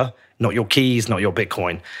 Remember, not your keys, not your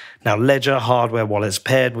Bitcoin. Now, Ledger hardware wallets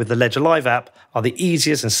paired with the Ledger Live app are the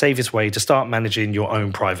easiest and safest way to start managing your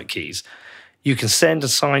own private keys. You can send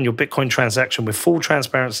and sign your Bitcoin transaction with full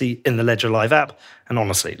transparency in the Ledger Live app. And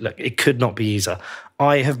honestly, look, it could not be easier.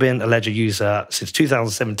 I have been a Ledger user since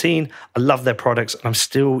 2017. I love their products, and I'm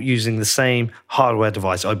still using the same hardware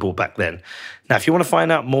device I bought back then. Now, if you want to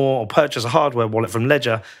find out more or purchase a hardware wallet from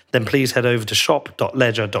Ledger, then please head over to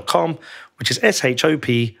shop.ledger.com, which is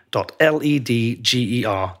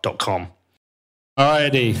shop.ledger.com.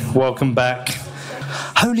 Alrighty, welcome back.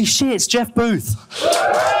 Holy shit, it's Jeff Booth.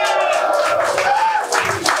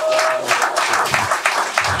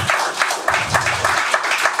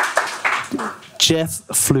 Jeff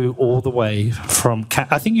flew all the way from...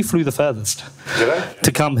 I think you flew the furthest. Did I?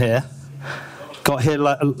 To come here. Got here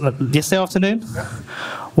yesterday afternoon. Yeah.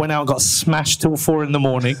 Went out and got smashed till 4 a.m.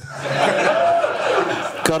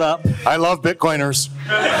 Got up. I love Bitcoiners.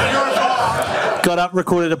 Got up,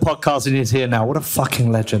 recorded a podcast, and he's here now. What a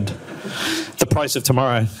fucking legend. The price of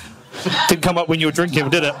tomorrow. Didn't come up when you were drinking,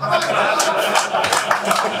 did it?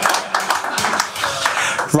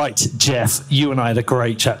 Right, Jeff, you and I had a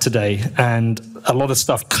great chat today, and a lot of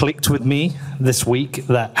stuff clicked with me this week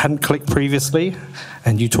that hadn't clicked previously,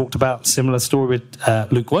 and you talked about a similar story with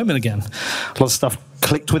Luke Wyman again. A lot of stuff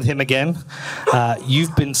clicked with him again.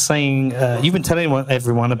 You've been telling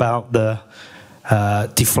everyone about the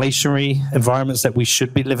deflationary environments that we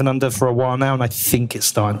should be living under for a while now, and I think it's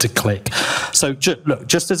starting to click. So, look,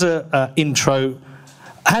 just as an intro,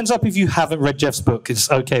 hands up if you haven't read Jeff's book. It's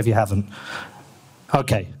okay if you haven't.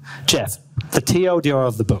 Okay, Jeff, the TLDR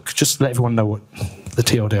of the book, just let everyone know what the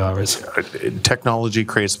TLDR is. Technology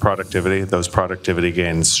creates productivity. Those productivity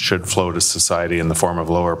gains should flow to society in the form of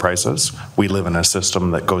lower prices. We live in a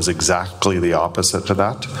system that goes exactly the opposite to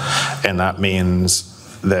that, and that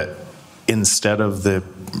means that instead of the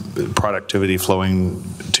productivity flowing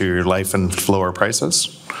to your life and lower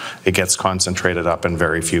prices, it gets concentrated up in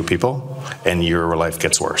very few people, and your life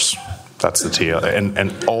gets worse. That's the TL.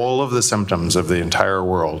 And all of the symptoms of the entire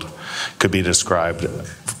world could be described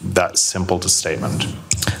that simple to statement.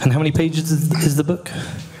 And how many pages is the book?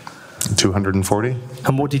 240.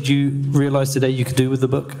 And what did you realize today you could do with the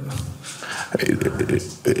book?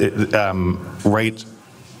 Right.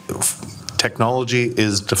 Technology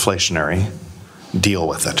is deflationary. Deal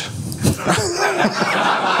with it.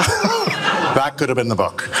 That could have been the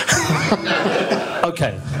book.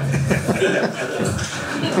 Okay.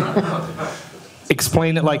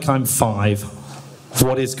 Explain it like I'm 5.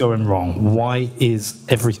 What is going wrong? Why is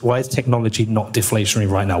technology not deflationary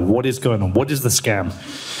right now? What is going on? What is the scam?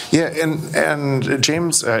 Yeah, and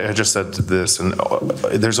James, I just said this, and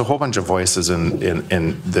there's a whole bunch of voices in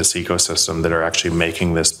this ecosystem that are actually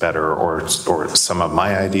making this better, or some of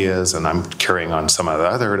my ideas, and I'm carrying on some of the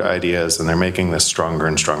other ideas, and they're making this stronger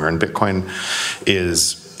and stronger. And Bitcoin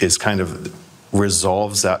is kind of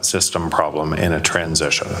resolves that system problem in a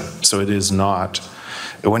transition. So it is not,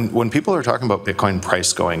 when people are talking about Bitcoin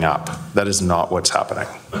price going up, that is not what's happening.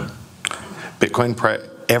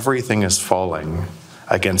 Everything is falling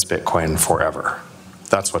against Bitcoin forever.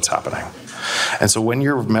 That's what's happening. And so when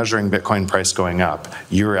you're measuring Bitcoin price going up,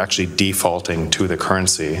 you're actually defaulting to the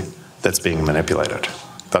currency that's being manipulated.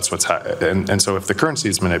 That's what's happening. And so if the currency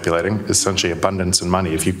is manipulating, essentially abundance and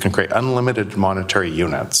money, if you can create unlimited monetary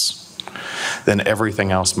units, then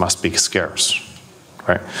everything else must be scarce,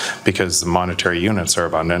 right? Because the monetary units are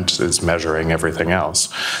abundant, is measuring everything else.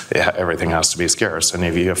 Everything has to be scarce. And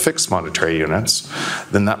if you have fixed monetary units,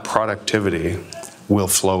 then that productivity will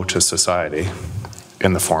flow to society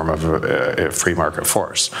in the form of a free market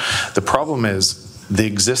force. The problem is the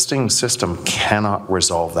existing system cannot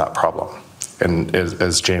resolve that problem. And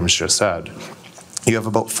as James just said, you have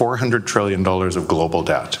about $400 trillion of global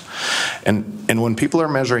debt. And when people are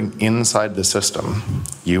measuring inside the system,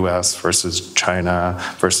 US versus China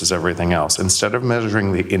versus everything else, instead of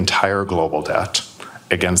measuring the entire global debt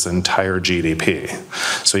against the entire GDP.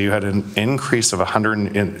 So you had an increase of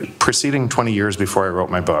preceding 20 years before I wrote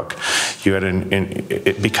my book, you had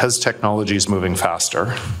because technology is moving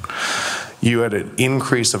faster, you had an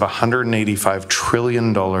increase of $185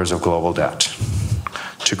 trillion of global debt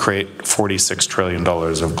to create $46 trillion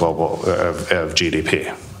of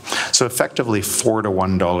GDP. So effectively $4 to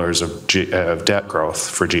 $1 of debt growth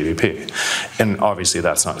for GDP. And obviously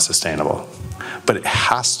that's not sustainable. But it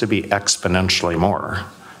has to be exponentially more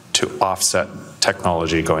to offset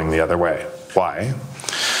technology going the other way. Why?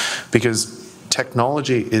 Because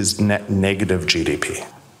technology is net negative GDP,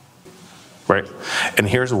 right? And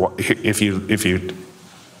here's what, if you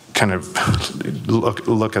kind of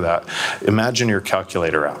look at that, imagine your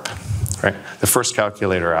calculator app, right? The first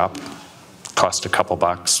calculator app cost a couple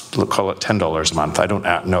bucks, call it $10 a month. I don't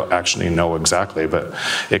actually know exactly, but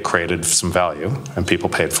it created some value and people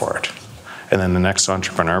paid for it. And then the next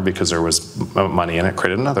entrepreneur, because there was money in it,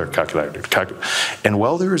 created another calculator. And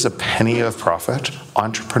while there is a penny of profit,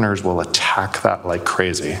 entrepreneurs will attack that like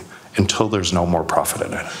crazy until there's no more profit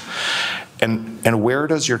in it. And where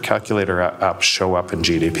does your calculator app show up in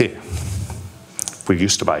GDP? We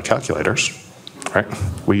used to buy calculators, right?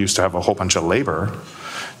 We used to have a whole bunch of labor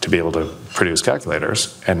to be able to produce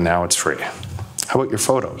calculators, and now it's free. How about your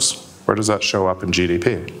photos? Where does that show up in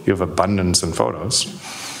GDP? You have abundance in photos.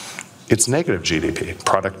 It's negative GDP.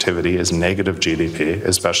 Productivity is negative GDP,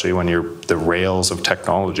 especially when the rails of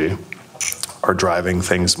technology are driving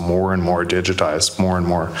things more and more digitized, more and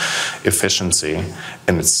more efficiency,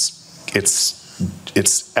 and it's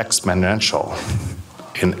exponential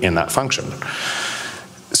in that function.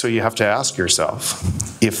 So you have to ask yourself,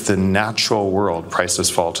 if the natural world prices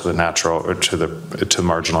fall to the natural or to the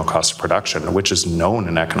marginal cost of production, which is known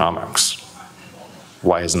in economics,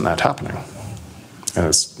 why isn't that happening? And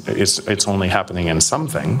it's only happening in some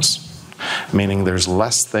things, meaning there's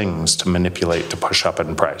less things to manipulate to push up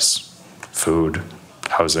in price. Food,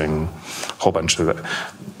 housing, a whole bunch of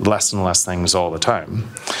less and less things all the time.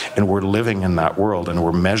 And we're living in that world, and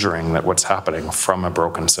we're measuring what's happening from a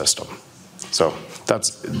broken system. So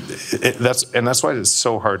that's why it's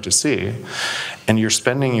so hard to see. And you're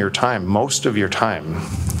spending your time, most of your time,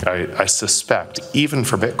 I suspect, even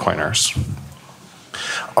for Bitcoiners,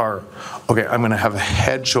 are, okay, I'm going to have a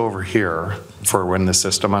hedge over here for when the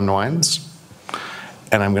system unwinds,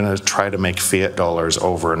 and I'm going to try to make fiat dollars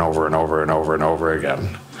over and over and over and over and over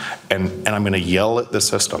again. And I'm going to yell at the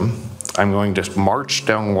system. I'm going to march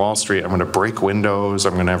down Wall Street. I'm going to break windows.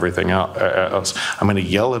 I'm going to everything else. I'm going to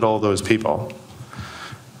yell at all those people.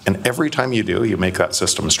 And every time you do, you make that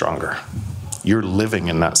system stronger. You're living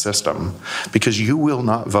in that system because you will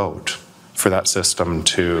not vote for that system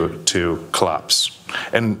to collapse.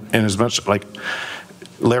 And as much like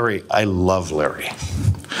Larry, I love Larry,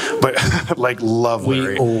 but like love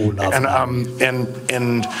Larry. We all love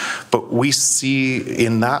and but we see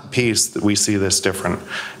in that piece that we see this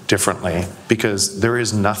differently because there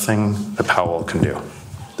is nothing that Powell can do.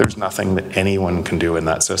 There's nothing that anyone can do in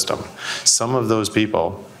that system. Some of those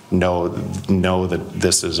people know that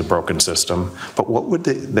this is a broken system, but what would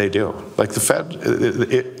they do? Like the Fed,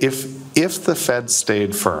 if the Fed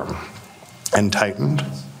stayed firm and tightened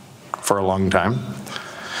for a long time,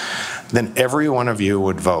 then every one of you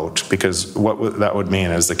would vote, because what that would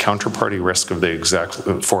mean is the counterparty risk of the exact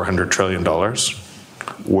 $400 trillion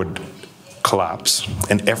would collapse,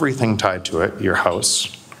 and everything tied to it, your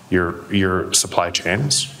house, your supply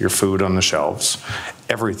chains, your food on the shelves,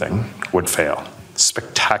 everything would fail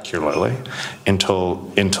spectacularly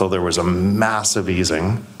until there was a massive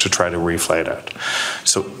easing to try to reflate it.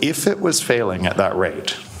 So if it was failing at that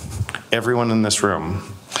rate, everyone in this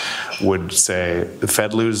room would say the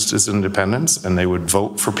Fed loses its independence, and they would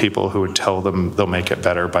vote for people who would tell them they'll make it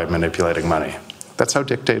better by manipulating money. That's how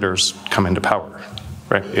dictators come into power,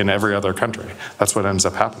 right? In every other country. That's what ends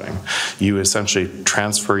up happening. You essentially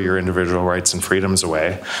transfer your individual rights and freedoms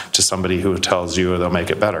away to somebody who tells you they'll make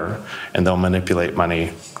it better, and they'll manipulate money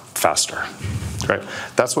faster, right?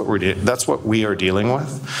 That's what we are dealing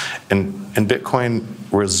with, and Bitcoin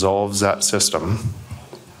resolves that system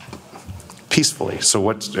peacefully.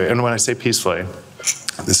 And when I say peacefully,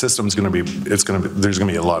 the system's going to be, there's going to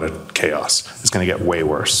be a lot of chaos. It's going to get way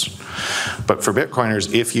worse. But for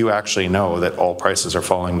Bitcoiners, if you actually know that all prices are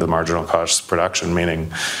falling to the marginal cost of production,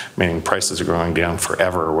 meaning prices are going down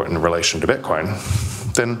forever in relation to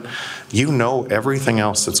Bitcoin, then you know everything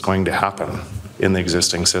else that's going to happen in the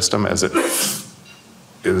existing system as it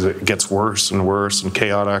gets worse and worse and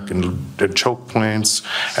chaotic and choke points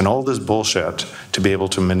and all this bullshit to be able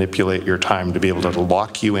to manipulate your time, to be able to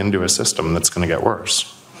lock you into a system that's going to get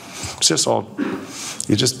worse. It's just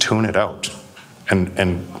you just tune it out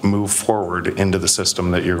and move forward into the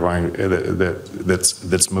system that you're going,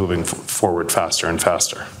 that's moving forward faster and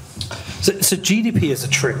faster. So GDP is a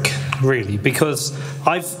trick, really, because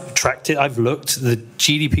I've tracked it, I've looked. The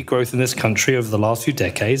GDP growth in this country over the last few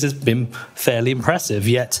decades has been fairly impressive,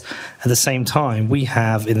 yet at the same time, we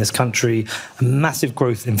have in this country a massive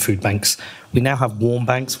growth in food banks. We now have warm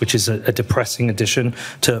banks, which is a depressing addition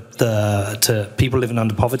to people living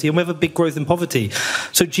under poverty, and we have a big growth in poverty.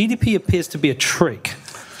 So GDP appears to be a trick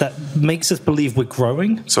that makes us believe we're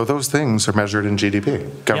growing. So those things are measured in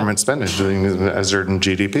GDP. Government spending is measured in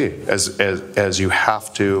GDP. As you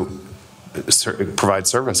have to provide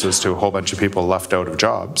services to a whole bunch of people left out of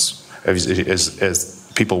jobs,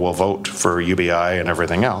 as people will vote for UBI and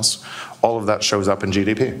everything else, all of that shows up in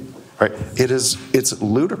GDP. Right? It's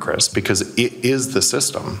ludicrous because it is the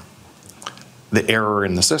system, the error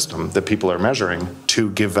in the system that people are measuring to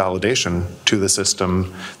give validation to the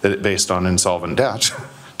system that it based on insolvent debt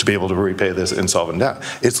to be able to repay this insolvent debt.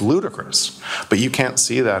 It's ludicrous, but you can't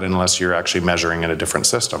see that unless you're actually measuring in a different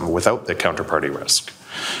system without the counterparty risk.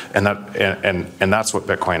 And that's what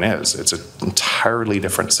Bitcoin is. It's an entirely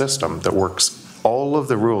different system that works all of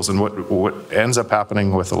the rules. And what ends up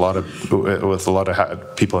happening with a lot of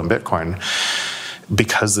people in Bitcoin,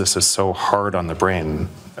 because this is so hard on the brain,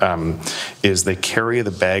 is they carry the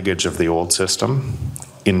baggage of the old system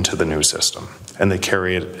into the new system. And they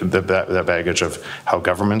carry that baggage of how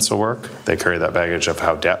governments will work. They carry that baggage of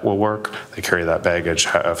how debt will work. They carry that baggage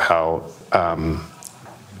of how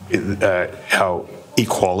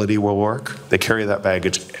equality will work. They carry that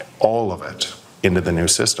baggage, all of it, into the new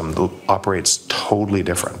system that operates totally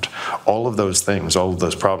different. All of those things, all of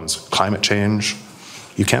those problems, climate change,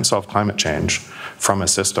 you can't solve climate change from a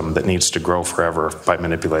system that needs to grow forever by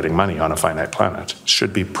manipulating money on a finite planet.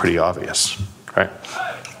 Should be pretty obvious, right?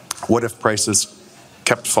 What if prices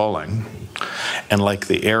kept falling, and like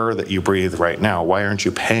the air that you breathe right now, why aren't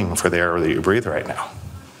you paying for the air that you breathe right now?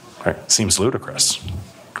 Right? Seems ludicrous,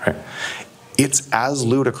 right? It's as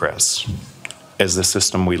ludicrous as the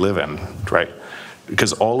system we live in, right?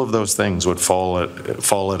 Because all of those things would fall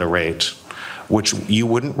at a rate which you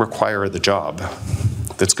wouldn't require the job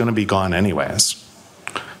that's going to be gone anyways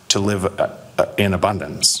to live in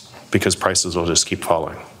abundance, because prices will just keep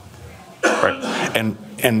falling, right?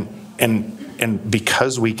 And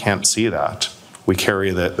because we can't see that, we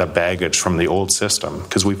carry the baggage from the old system,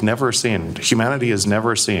 because humanity has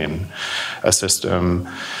never seen a system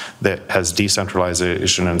that has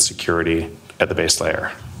decentralization and security at the base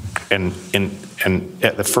layer. and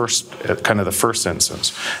at the first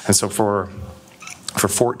instance. And so for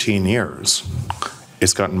 14 years,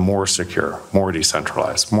 it's gotten more secure, more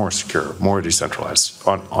decentralized, more secure, more decentralized,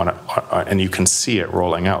 and you can see it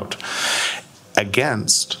rolling out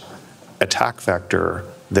against attack vector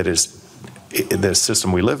that is, the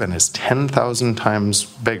system we live in is 10,000 times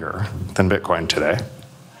bigger than Bitcoin today.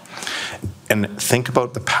 And think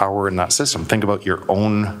about the power in that system. Think about your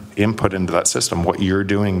own input into that system, what you're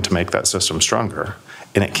doing to make that system stronger,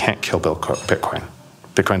 and it can't kill Bitcoin.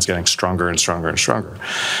 Bitcoin's getting stronger and stronger and stronger.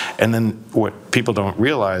 And then what people don't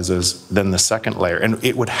realize is then the second layer, and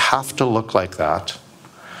it would have to look like that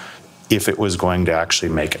if it was going to actually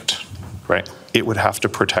make it, right? It would have to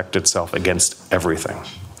protect itself against everything.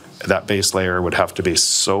 That base layer would have to be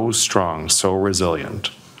so strong, so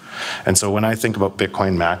resilient. And so when I think about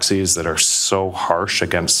Bitcoin maxis that are so harsh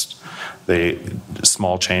against the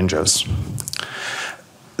small changes,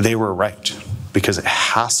 they were right, because it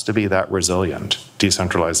has to be that resilient,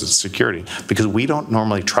 decentralized security, because we don't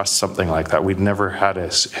normally trust something like that. We've never had a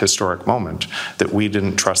historic moment that we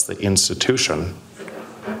didn't trust the institution,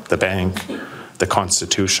 the bank, the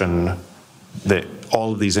Constitution,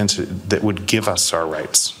 all of these that would give us our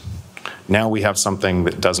rights. Now we have something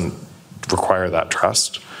that doesn't require that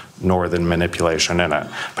trust, nor the manipulation in it,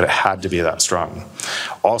 but it had to be that strong.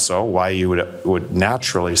 Also, why you would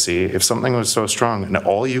naturally see, if something was so strong and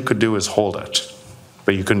all you could do is hold it,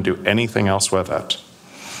 but you couldn't do anything else with it,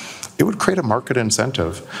 it would create a market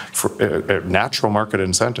incentive, a natural market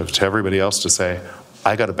incentive to everybody else to say,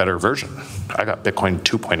 I got a better version. I got Bitcoin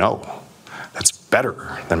 2.0. That's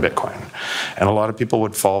better than Bitcoin. And a lot of people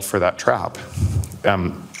would fall for that trap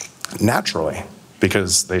naturally,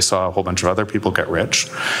 because they saw a whole bunch of other people get rich.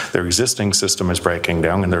 Their existing system is breaking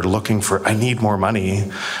down, and they're looking for, I need more money.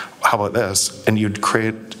 How about this? And you'd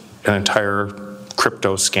create an entire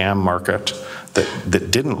crypto scam market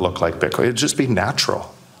that didn't look like Bitcoin. It'd just be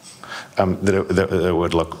natural that it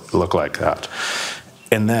would look like that.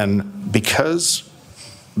 And then because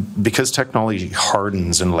technology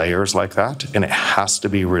hardens in layers like that, and it has to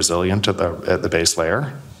be resilient at the base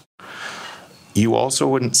layer, you also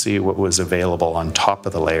wouldn't see what was available on top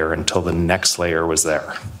of the layer until the next layer was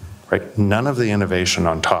there, right? None of the innovation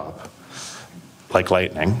on top, like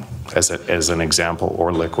Lightning, as an example,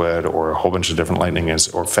 or Liquid, or a whole bunch of different Lightning or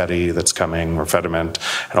Fedi that's coming, or Fediment,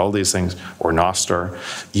 and all these things, or Nostr,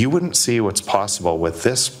 you wouldn't see what's possible with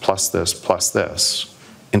this plus this plus this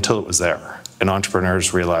until it was there. And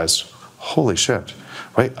entrepreneurs realized, holy shit,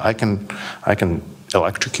 wait, I can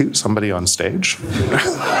electrocute somebody on stage.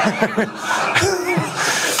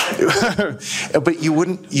 But you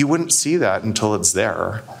wouldn't see that until it's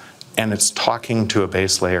there, and it's talking to a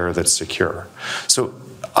base layer that's secure. So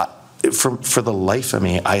for the life of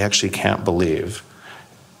me, I actually can't believe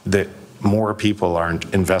that more people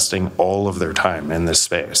aren't investing all of their time in this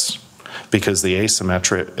space, because the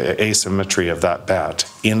asymmetry of that bet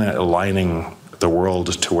in aligning the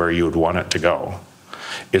world to where you would want it to go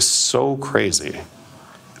is so crazy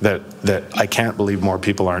that I can't believe more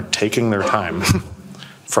people aren't taking their time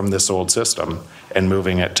from this old system and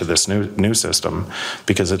moving it to this new system,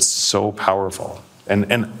 because it's so powerful.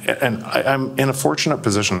 And I'm in a fortunate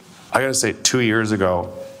position. I gotta say, 2 years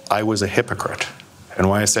ago, I was a hypocrite. And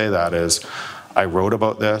why I say that is, I wrote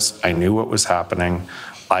about this, I knew what was happening,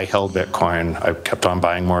 I held Bitcoin, I kept on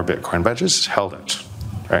buying more Bitcoin, but I just held it,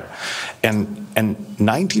 right? And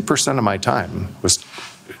 90% of my time was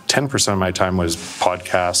 10% of my time was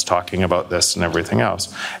podcasts talking about this and everything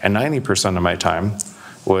else. And 90% of my time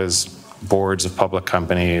was boards of public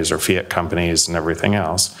companies or fiat companies and everything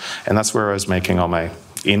else. And that's where I was making all my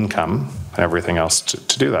income and everything else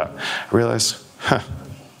to do that. I realized,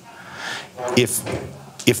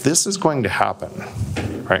 if this is going to happen,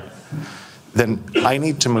 right, then I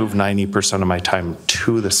need to move 90% of my time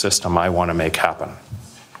to the system I want to make happen,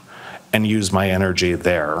 and use my energy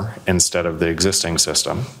there instead of the existing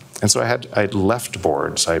system. And so I'd left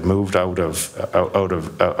boards. I moved out of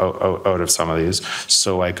some of these,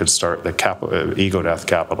 so I could start the Ego Death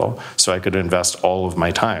Capital, so I could invest all of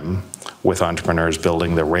my time with entrepreneurs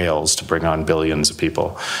building the rails to bring on billions of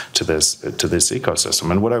people to this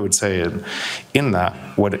ecosystem. And what I would say in that,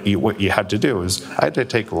 what you had to do is, I had to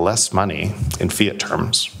take less money in fiat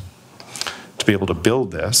terms to be able to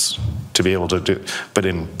build this, to be able to do, but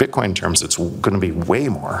in Bitcoin terms, it's going to be way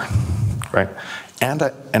more, right? And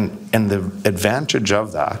the advantage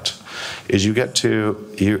of that is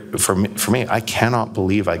for me, I cannot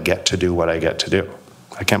believe I get to do what I get to do.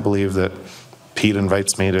 I can't believe that Pete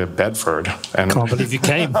invites me to Bedford. And can't believe you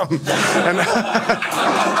came.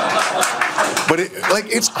 But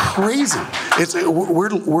it's crazy.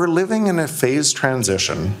 We're living in a phase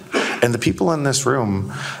transition, and the people in this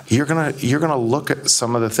room, you're gonna look at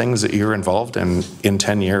some of the things that you're involved in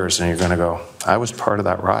 10 years, and you're gonna go, I was part of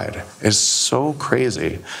that ride. It's so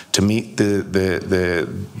crazy to meet the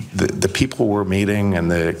people we're meeting and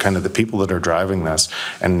the kind of the people that are driving this,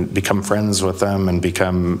 and become friends with them, and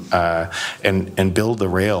become and build the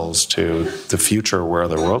rails to the future where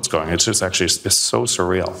the world's going. It's just actually it's so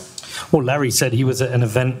surreal. Well, Larry said he was at an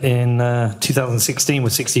event in 2016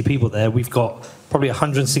 with 60 people there. We've got probably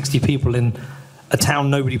 160 people in a town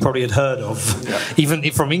nobody probably had heard of, even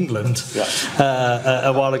from England,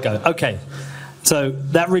 a while ago. Okay, so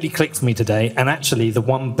that really clicked for me today. And actually, the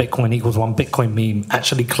 1 Bitcoin equals 1 Bitcoin meme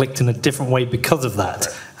actually clicked in a different way because of that.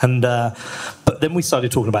 Right. And but then we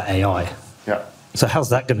started talking about AI. Yeah. So how's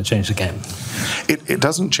that going to change the game? It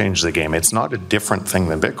doesn't change the game. It's not a different thing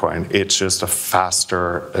than Bitcoin. It's just a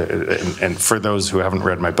faster, and for those who haven't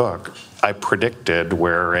read my book, I predicted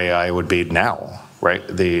where AI would be now, right?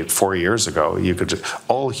 4 years ago,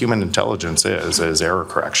 all human intelligence is error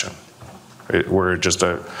correction. We're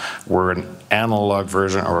an analog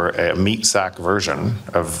version, or a meat sack version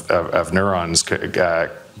of neurons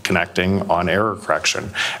connecting on error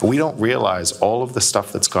correction. We don't realize all of the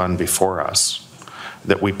stuff that's gone before us,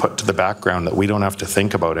 that we put to the background, that we don't have to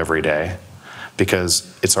think about every day,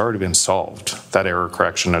 because it's already been solved. That error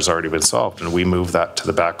correction has already been solved, and we move that to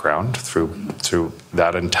the background through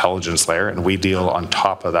that intelligence layer, and we deal on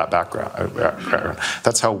top of that background.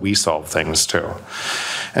 That's how we solve things too.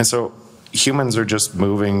 And so humans are just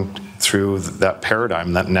moving through that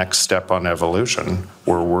paradigm, that next step on evolution,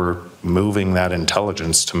 where we're moving that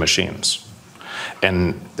intelligence to machines.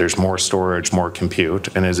 And there's more storage, more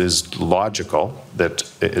compute, and it is logical, that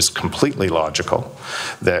it is completely logical,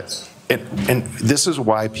 that and this is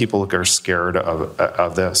why people are scared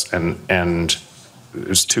of this, and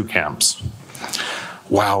there's 2 camps.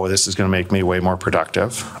 Wow, this is going to make me way more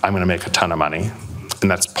productive. I'm going to make a ton of money.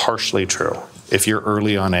 And that's partially true. If you're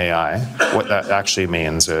early on AI, what that actually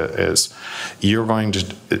means is you're going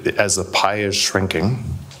to, as the pie is shrinking,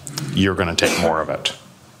 you're going to take more of it.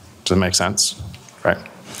 Does that make sense? Right?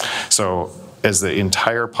 So as the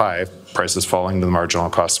entire pie price is falling to the marginal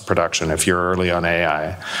cost of production, if you're early on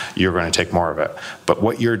AI, you're going to take more of it. But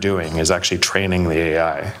what you're doing is actually training the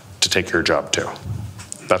AI to take your job too.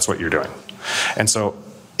 That's what you're doing. And so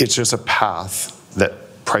it's just a path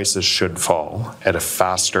that prices should fall at a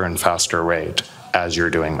faster and faster rate as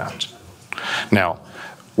you're doing that. Now,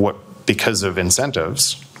 because of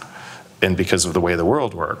incentives, and because of the way the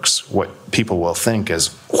world works, what people will think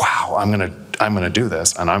is, wow, I'm going to do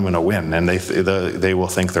this, and I'm going to win. And they will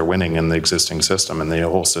think they're winning in the existing system, and the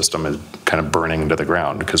whole system is kind of burning to the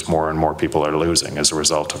ground, because more and more people are losing as a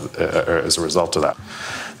result of that.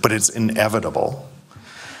 But it's inevitable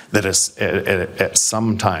that at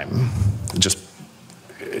some time,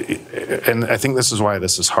 and I think this is why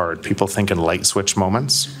this is hard. People think in light switch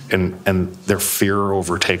moments, and their fear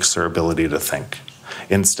overtakes their ability to think.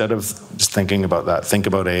 Instead of just thinking about that, think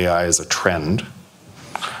about AI as a trend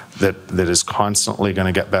that is constantly going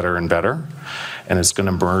to get better and better, and it's going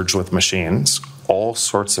to merge with machines, all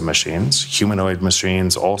sorts of machines, humanoid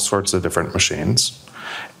machines, all sorts of different machines,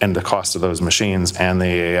 and the cost of those machines and the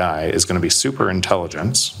AI is going to be super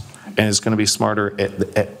intelligence, and is going to be smarter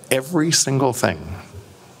at every single thing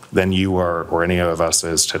than you are or any of us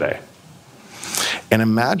is today. And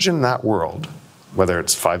imagine that world, whether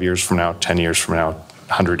it's 5 years from now, 10 years from now,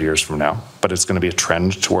 100 years from now, but it's going to be a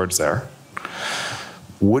trend towards there.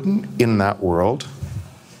 Wouldn't, in that world,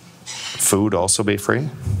 food also be free?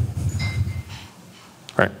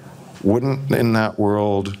 Right? Wouldn't, in that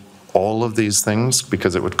world, all of these things,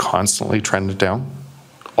 because it would constantly trend down,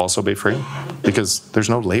 also be free? Because there's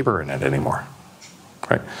no labor in it anymore.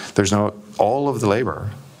 Right? All of the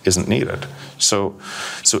labor isn't needed. So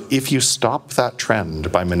if you stop that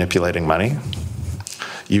trend by manipulating money,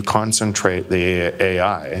 you concentrate the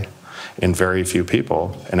AI in very few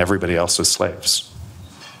people, and everybody else is slaves.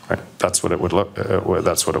 Right? That's what it would look.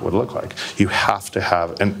 That's what it would look like. You have to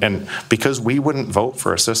have, and because we wouldn't vote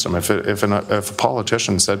for a system if a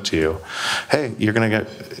politician said to you, "Hey, you're going to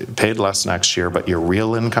get paid less next year, but your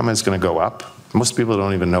real income is going to go up." Most people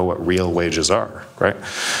don't even know what real wages are, right?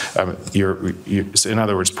 In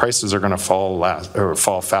other words, prices are going to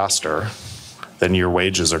fall faster than your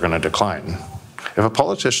wages are going to decline. If a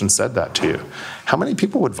politician said that to you, how many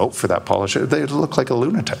people would vote for that politician? They'd look like a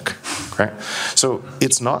lunatic, right? So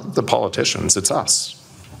it's not the politicians, it's us,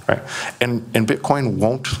 right? And Bitcoin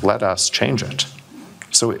won't let us change it.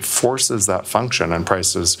 So it forces that function and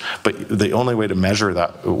prices. But the only way to measure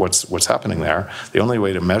that, what's happening there, the only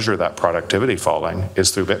way to measure that productivity falling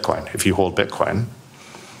is through Bitcoin. If you hold Bitcoin,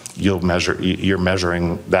 you're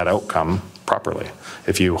measuring that outcome properly.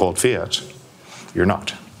 If you hold fiat, you're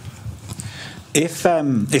not. If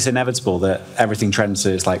it's inevitable that everything trends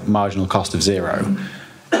to its like marginal cost of zero,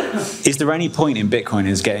 is there any point in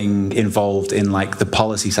Bitcoiners getting involved in like the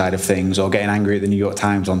policy side of things or getting angry at the New York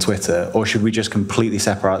Times on Twitter, or should we just completely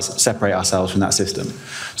separate ourselves from that system?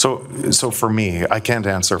 So for me, I can't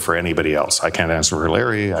answer for anybody else. I can't answer for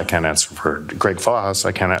Larry. I can't answer for Greg Foss.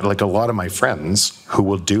 I can't, like a lot of my friends who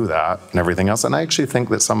will do that and everything else. And I actually think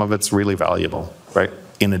that some of it's really valuable, right?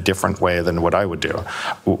 In a different way than what I would do.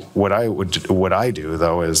 What I do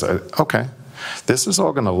though is, okay, this is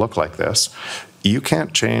all going to look like this. You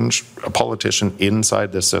can't change, a politician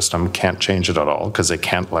inside this system can't change it at all because they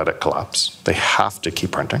can't let it collapse. They have to keep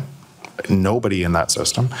printing. Nobody in that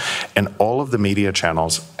system. And all of the media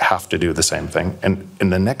channels have to do the same thing. And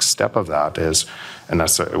the next step of that is, and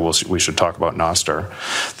we should talk about Nostr,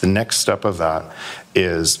 the next step of that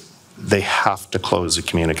is they have to close the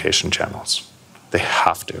communication channels. They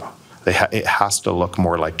have to. It has to look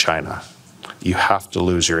more like China. You have to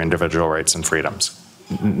lose your individual rights and freedoms.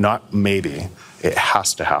 Not maybe, it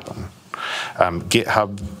has to happen.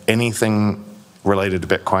 GitHub, anything related to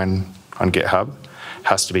Bitcoin on GitHub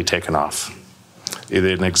has to be taken off. Either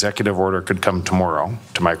an executive order could come tomorrow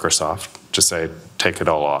to Microsoft to say, take it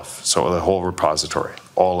all off. So the whole repository,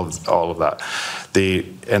 all of that.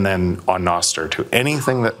 And then on Nostr too,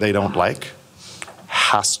 anything that they don't like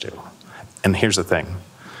has to. And here's the thing,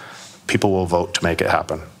 people will vote to make it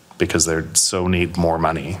happen because they so need more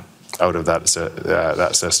money out of that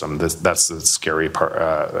system. That's the scary part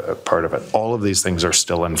of it. All of these things are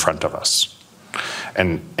still in front of us,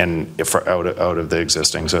 and if we're out of the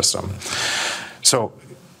existing system. So,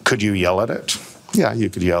 could you yell at it? Yeah, you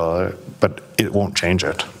could yell at it, but it won't change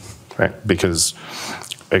it, right? Because,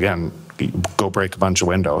 again, go break a bunch of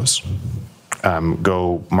windows.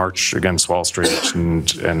 Go march against Wall Street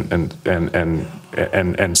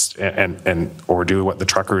or do what the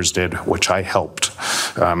truckers did, which I helped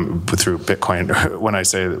through Bitcoin. When I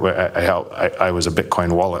say I helped, I was a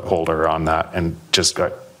Bitcoin wallet holder on that, and just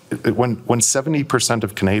got when 70%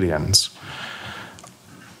 of Canadians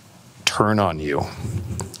turn on you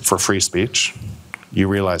for free speech, you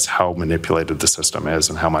realize how manipulated the system is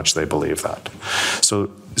and how much they believe that.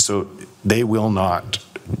 So they will not.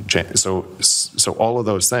 So all of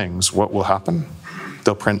those things, what will happen?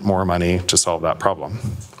 They'll print more money to solve that problem,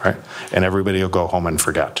 right? And everybody will go home and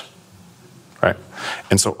forget, right?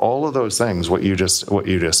 And so all of those things, what you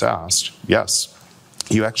just asked, yes,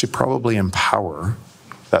 you actually probably empower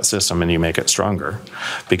that system and you make it stronger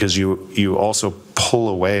because you also pull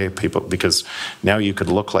away people, because now you could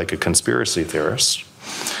look like a conspiracy theorist.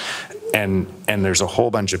 And there's a whole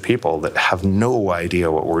bunch of people that have no idea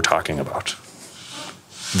what we're talking about,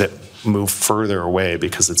 that move further away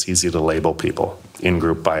because it's easy to label people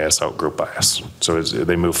in-group bias, out-group bias. So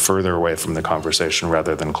they move further away from the conversation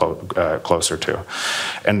rather than closer to.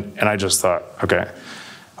 And I just thought, okay,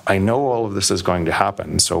 I know all of this is going to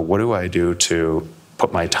happen, so what do I do to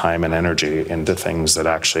put my time and energy into things that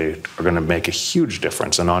actually are going to make a huge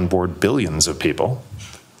difference and onboard billions of people?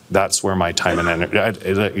 That's where my time and energy,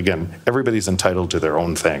 again, everybody's entitled to their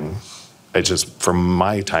own thing. It's just, for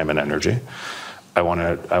my time and energy, I want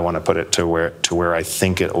to put it to where I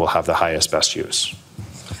think it will have the highest, best use.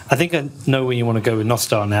 I think I know where you want to go with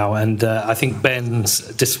Nostr now, and I think Ben's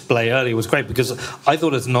display earlier was great because I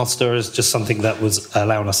thought of Nostr as just something that was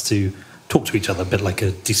allowing us to talk to each other, a bit like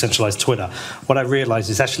a decentralized Twitter. What I realized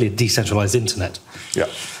is actually a decentralized internet. Yeah.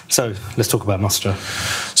 So let's talk about Nostr.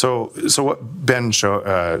 So what Ben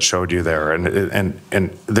showed you there, and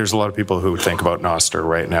there's a lot of people who think about Nostr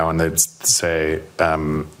right now, and they'd say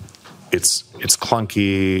it's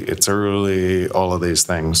clunky, it's early, all of these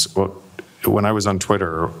things. Well, when I was on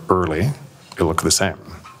Twitter early, it looked the same.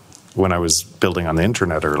 When I was building on the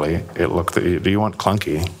internet early, it looked. Do you want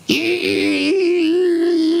clunky?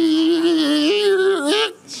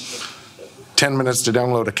 10 minutes to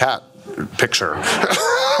download a cat picture.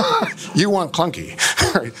 You want clunky,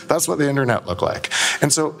 right? That's what the internet looked like.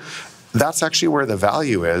 And so that's actually where the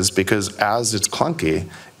value is, because as it's clunky,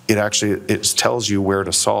 it tells you where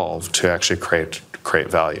to solve to actually create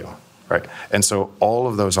value, right? And so all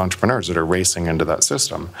of those entrepreneurs that are racing into that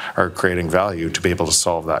system are creating value to be able to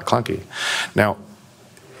solve that clunky. Now,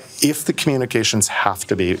 if the communications have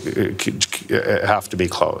to be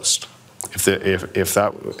closed, if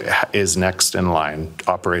that is next in line,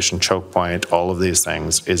 Operation Choke Point, all of these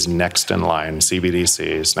things is next in line, CBDC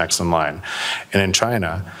is next in line. And in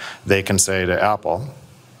China, they can say to Apple,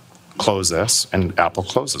 close this, and Apple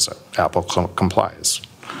closes it. Apple complies.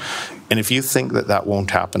 And if you think that that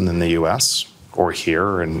won't happen in the US or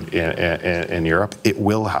here in Europe, it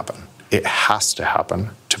will happen. It has to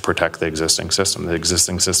happen to protect the existing system. The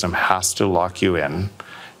existing system has to lock you in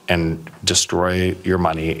and destroy your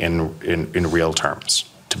money in real terms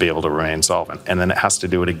to be able to remain solvent. And then it has to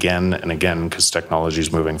do it again and again because technology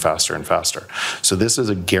is moving faster and faster. So this is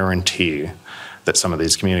a guarantee that some of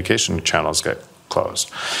these communication channels get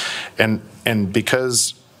closed. And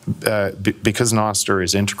because Nostr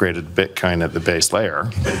is integrated to Bitcoin at the base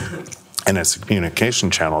layer, and it's a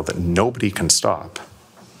communication channel that nobody can stop,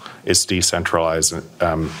 it's decentralized,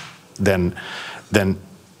 then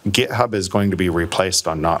GitHub is going to be replaced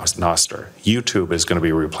on Nostr. YouTube is going to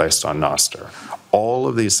be replaced on Nostr. All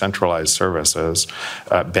of these centralized services,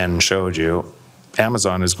 Ben showed you,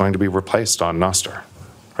 Amazon is going to be replaced on Nostr,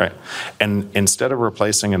 right? And instead of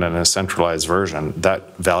replacing it in a centralized version,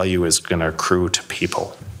 that value is going to accrue to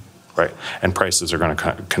people, right? And prices are going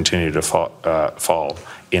to continue to fall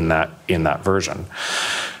in that version.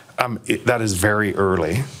 That is very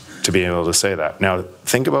early to be able to say that. Now,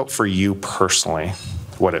 think about for you personally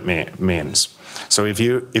what it means. So if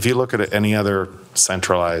you look at any other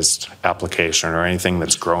centralized application or anything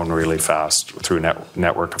that's grown really fast through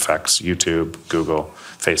network effects, YouTube, Google,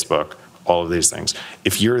 Facebook, all of these things,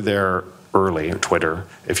 if you're there early, Twitter,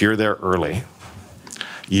 if you're there early,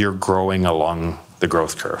 you're growing along the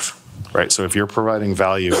growth curve. Right, so if you're providing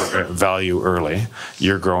value early,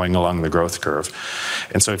 you're growing along the growth curve.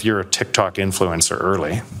 And so if you're a TikTok influencer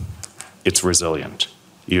early, it's resilient.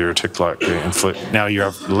 You're a TikTok now you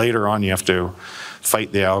have later on you have to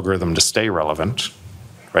fight the algorithm to stay relevant,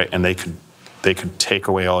 right? And they could take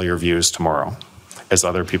away all your views tomorrow as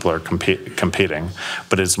other people are competing,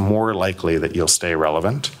 but it's more likely that you'll stay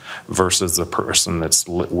relevant versus the person that's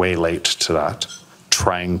way late to that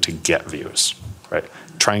trying to get views, right?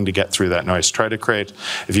 Trying to get through that noise. Try to create,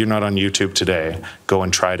 if you're not on YouTube today, go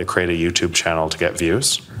and try to create a YouTube channel to get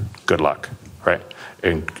views. Good luck, right?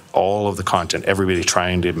 And all of the content, everybody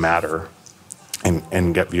trying to matter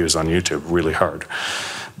and get views on YouTube, really hard.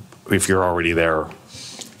 If you're already there,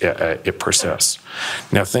 it persists.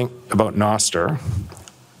 Now think about Nostr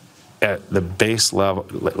at the base level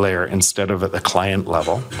layer instead of at the client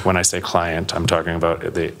level. When I say client, I'm talking about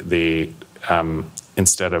instead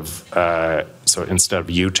of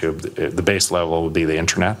YouTube, the base level would be the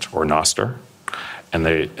internet or Nostr, and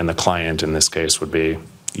the client in this case would be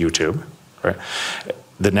YouTube, right?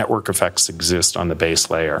 The network effects exist on the base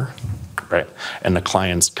layer, right? And the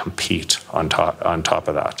clients compete on top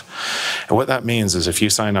of that. And what that means is if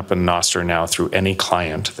you sign up in Nostr now through any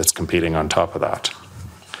client that's competing on top of that,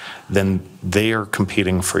 then they are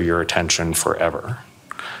competing for your attention forever.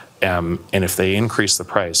 And if they increase the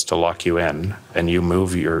price to lock you in and you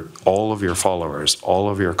move all of your followers, all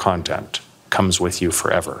of your content comes with you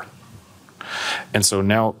forever. And so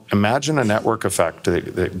now imagine a network effect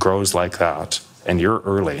that grows like that, and you're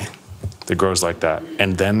early, that grows like that.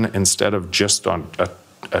 And then instead of just on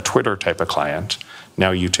a Twitter type of client,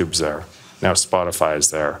 now YouTube's there, now Spotify is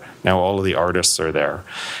there, now all of the artists are there.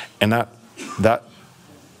 And that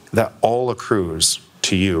all accrues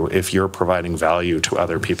to you if you're providing value to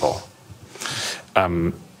other people.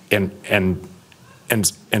 And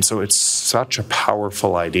so it's such a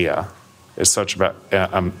powerful idea. It's such about,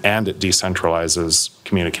 and it decentralizes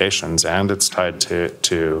communications, and it's tied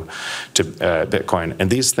to Bitcoin. And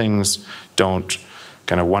these things don't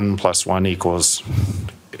kind of 1 + 1 equals,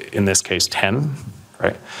 in this case, 10.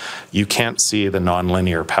 Right? You can't see the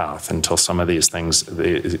nonlinear path until some of these things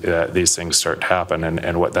start to happen,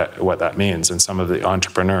 and what that means. And some of the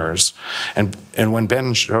entrepreneurs, and when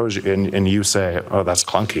Ben shows you, and you say, "Oh, that's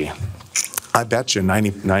clunky," I bet you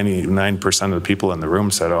 99% of the people in the room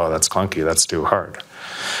said, "Oh, that's clunky. That's too hard."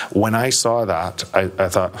 When I saw that, I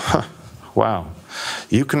thought, "Wow."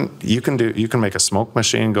 You can make a smoke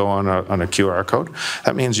machine go on a QR code.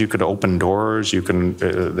 That means you could open doors. You can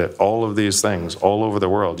all of these things all over the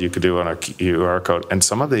world. You could do on a QR code. And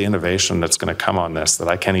some of the innovation that's going to come on this that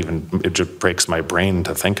I can't even, it just breaks my brain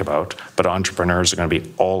to think about. But entrepreneurs are going to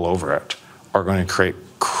be all over it. Are going to create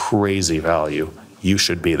crazy value. You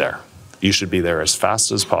should be there. You should be there as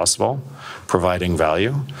fast as possible, providing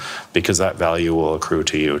value, because that value will accrue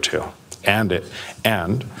to you too. And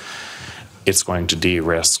it's going to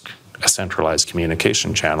de-risk a centralized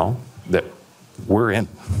communication channel that we're in,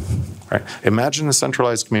 right? Imagine a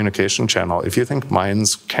centralized communication channel. If you think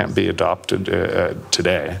mines can't be adopted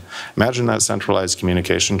today, imagine that centralized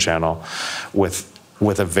communication channel with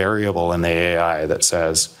a variable in the AI that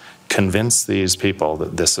says, convince these people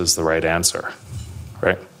that this is the right answer,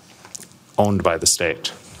 right? Owned by the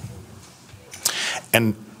state.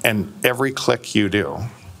 And every click you do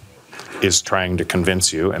is trying to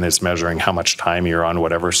convince you, and it's measuring how much time you're on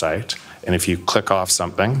whatever site. And if you click off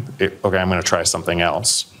something, okay, I'm going to try something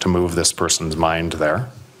else to move this person's mind there.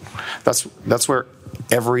 That's where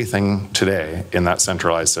everything today in that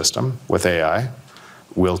centralized system with AI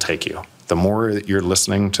will take you. The more that you're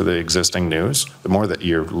listening to the existing news, the more that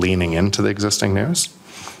you're leaning into the existing news,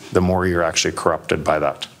 the more you're actually corrupted by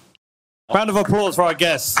that. Round of applause for our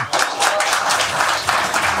guests.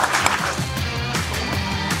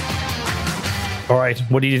 All right,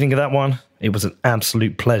 what did you think of that one? It was an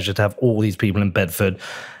absolute pleasure to have all these people in Bedford.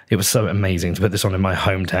 It was so amazing to put this on in my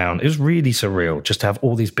hometown. It was really surreal just to have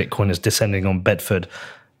all these Bitcoiners descending on Bedford,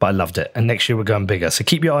 but I loved it. And next year we're going bigger, so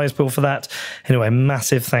keep your eyes peeled for that. Anyway,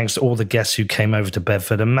 massive thanks to all the guests who came over to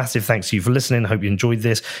Bedford, and massive thanks to you for listening. I hope you enjoyed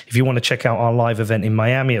this. If you want to check out our live event in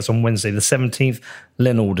Miami, it's on Wednesday the 17th.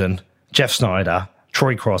 Len Alden, Jeff Snyder,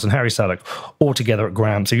 Troy Cross and Harry Sadek all together at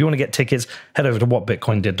Graham. So if you want to get tickets, head over to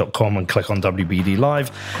whatbitcoindid.com and click on WBD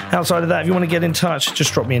Live. Outside of that, if you want to get in touch,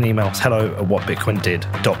 just drop me an email. It's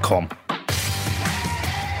hello@whatbitcoindid.com.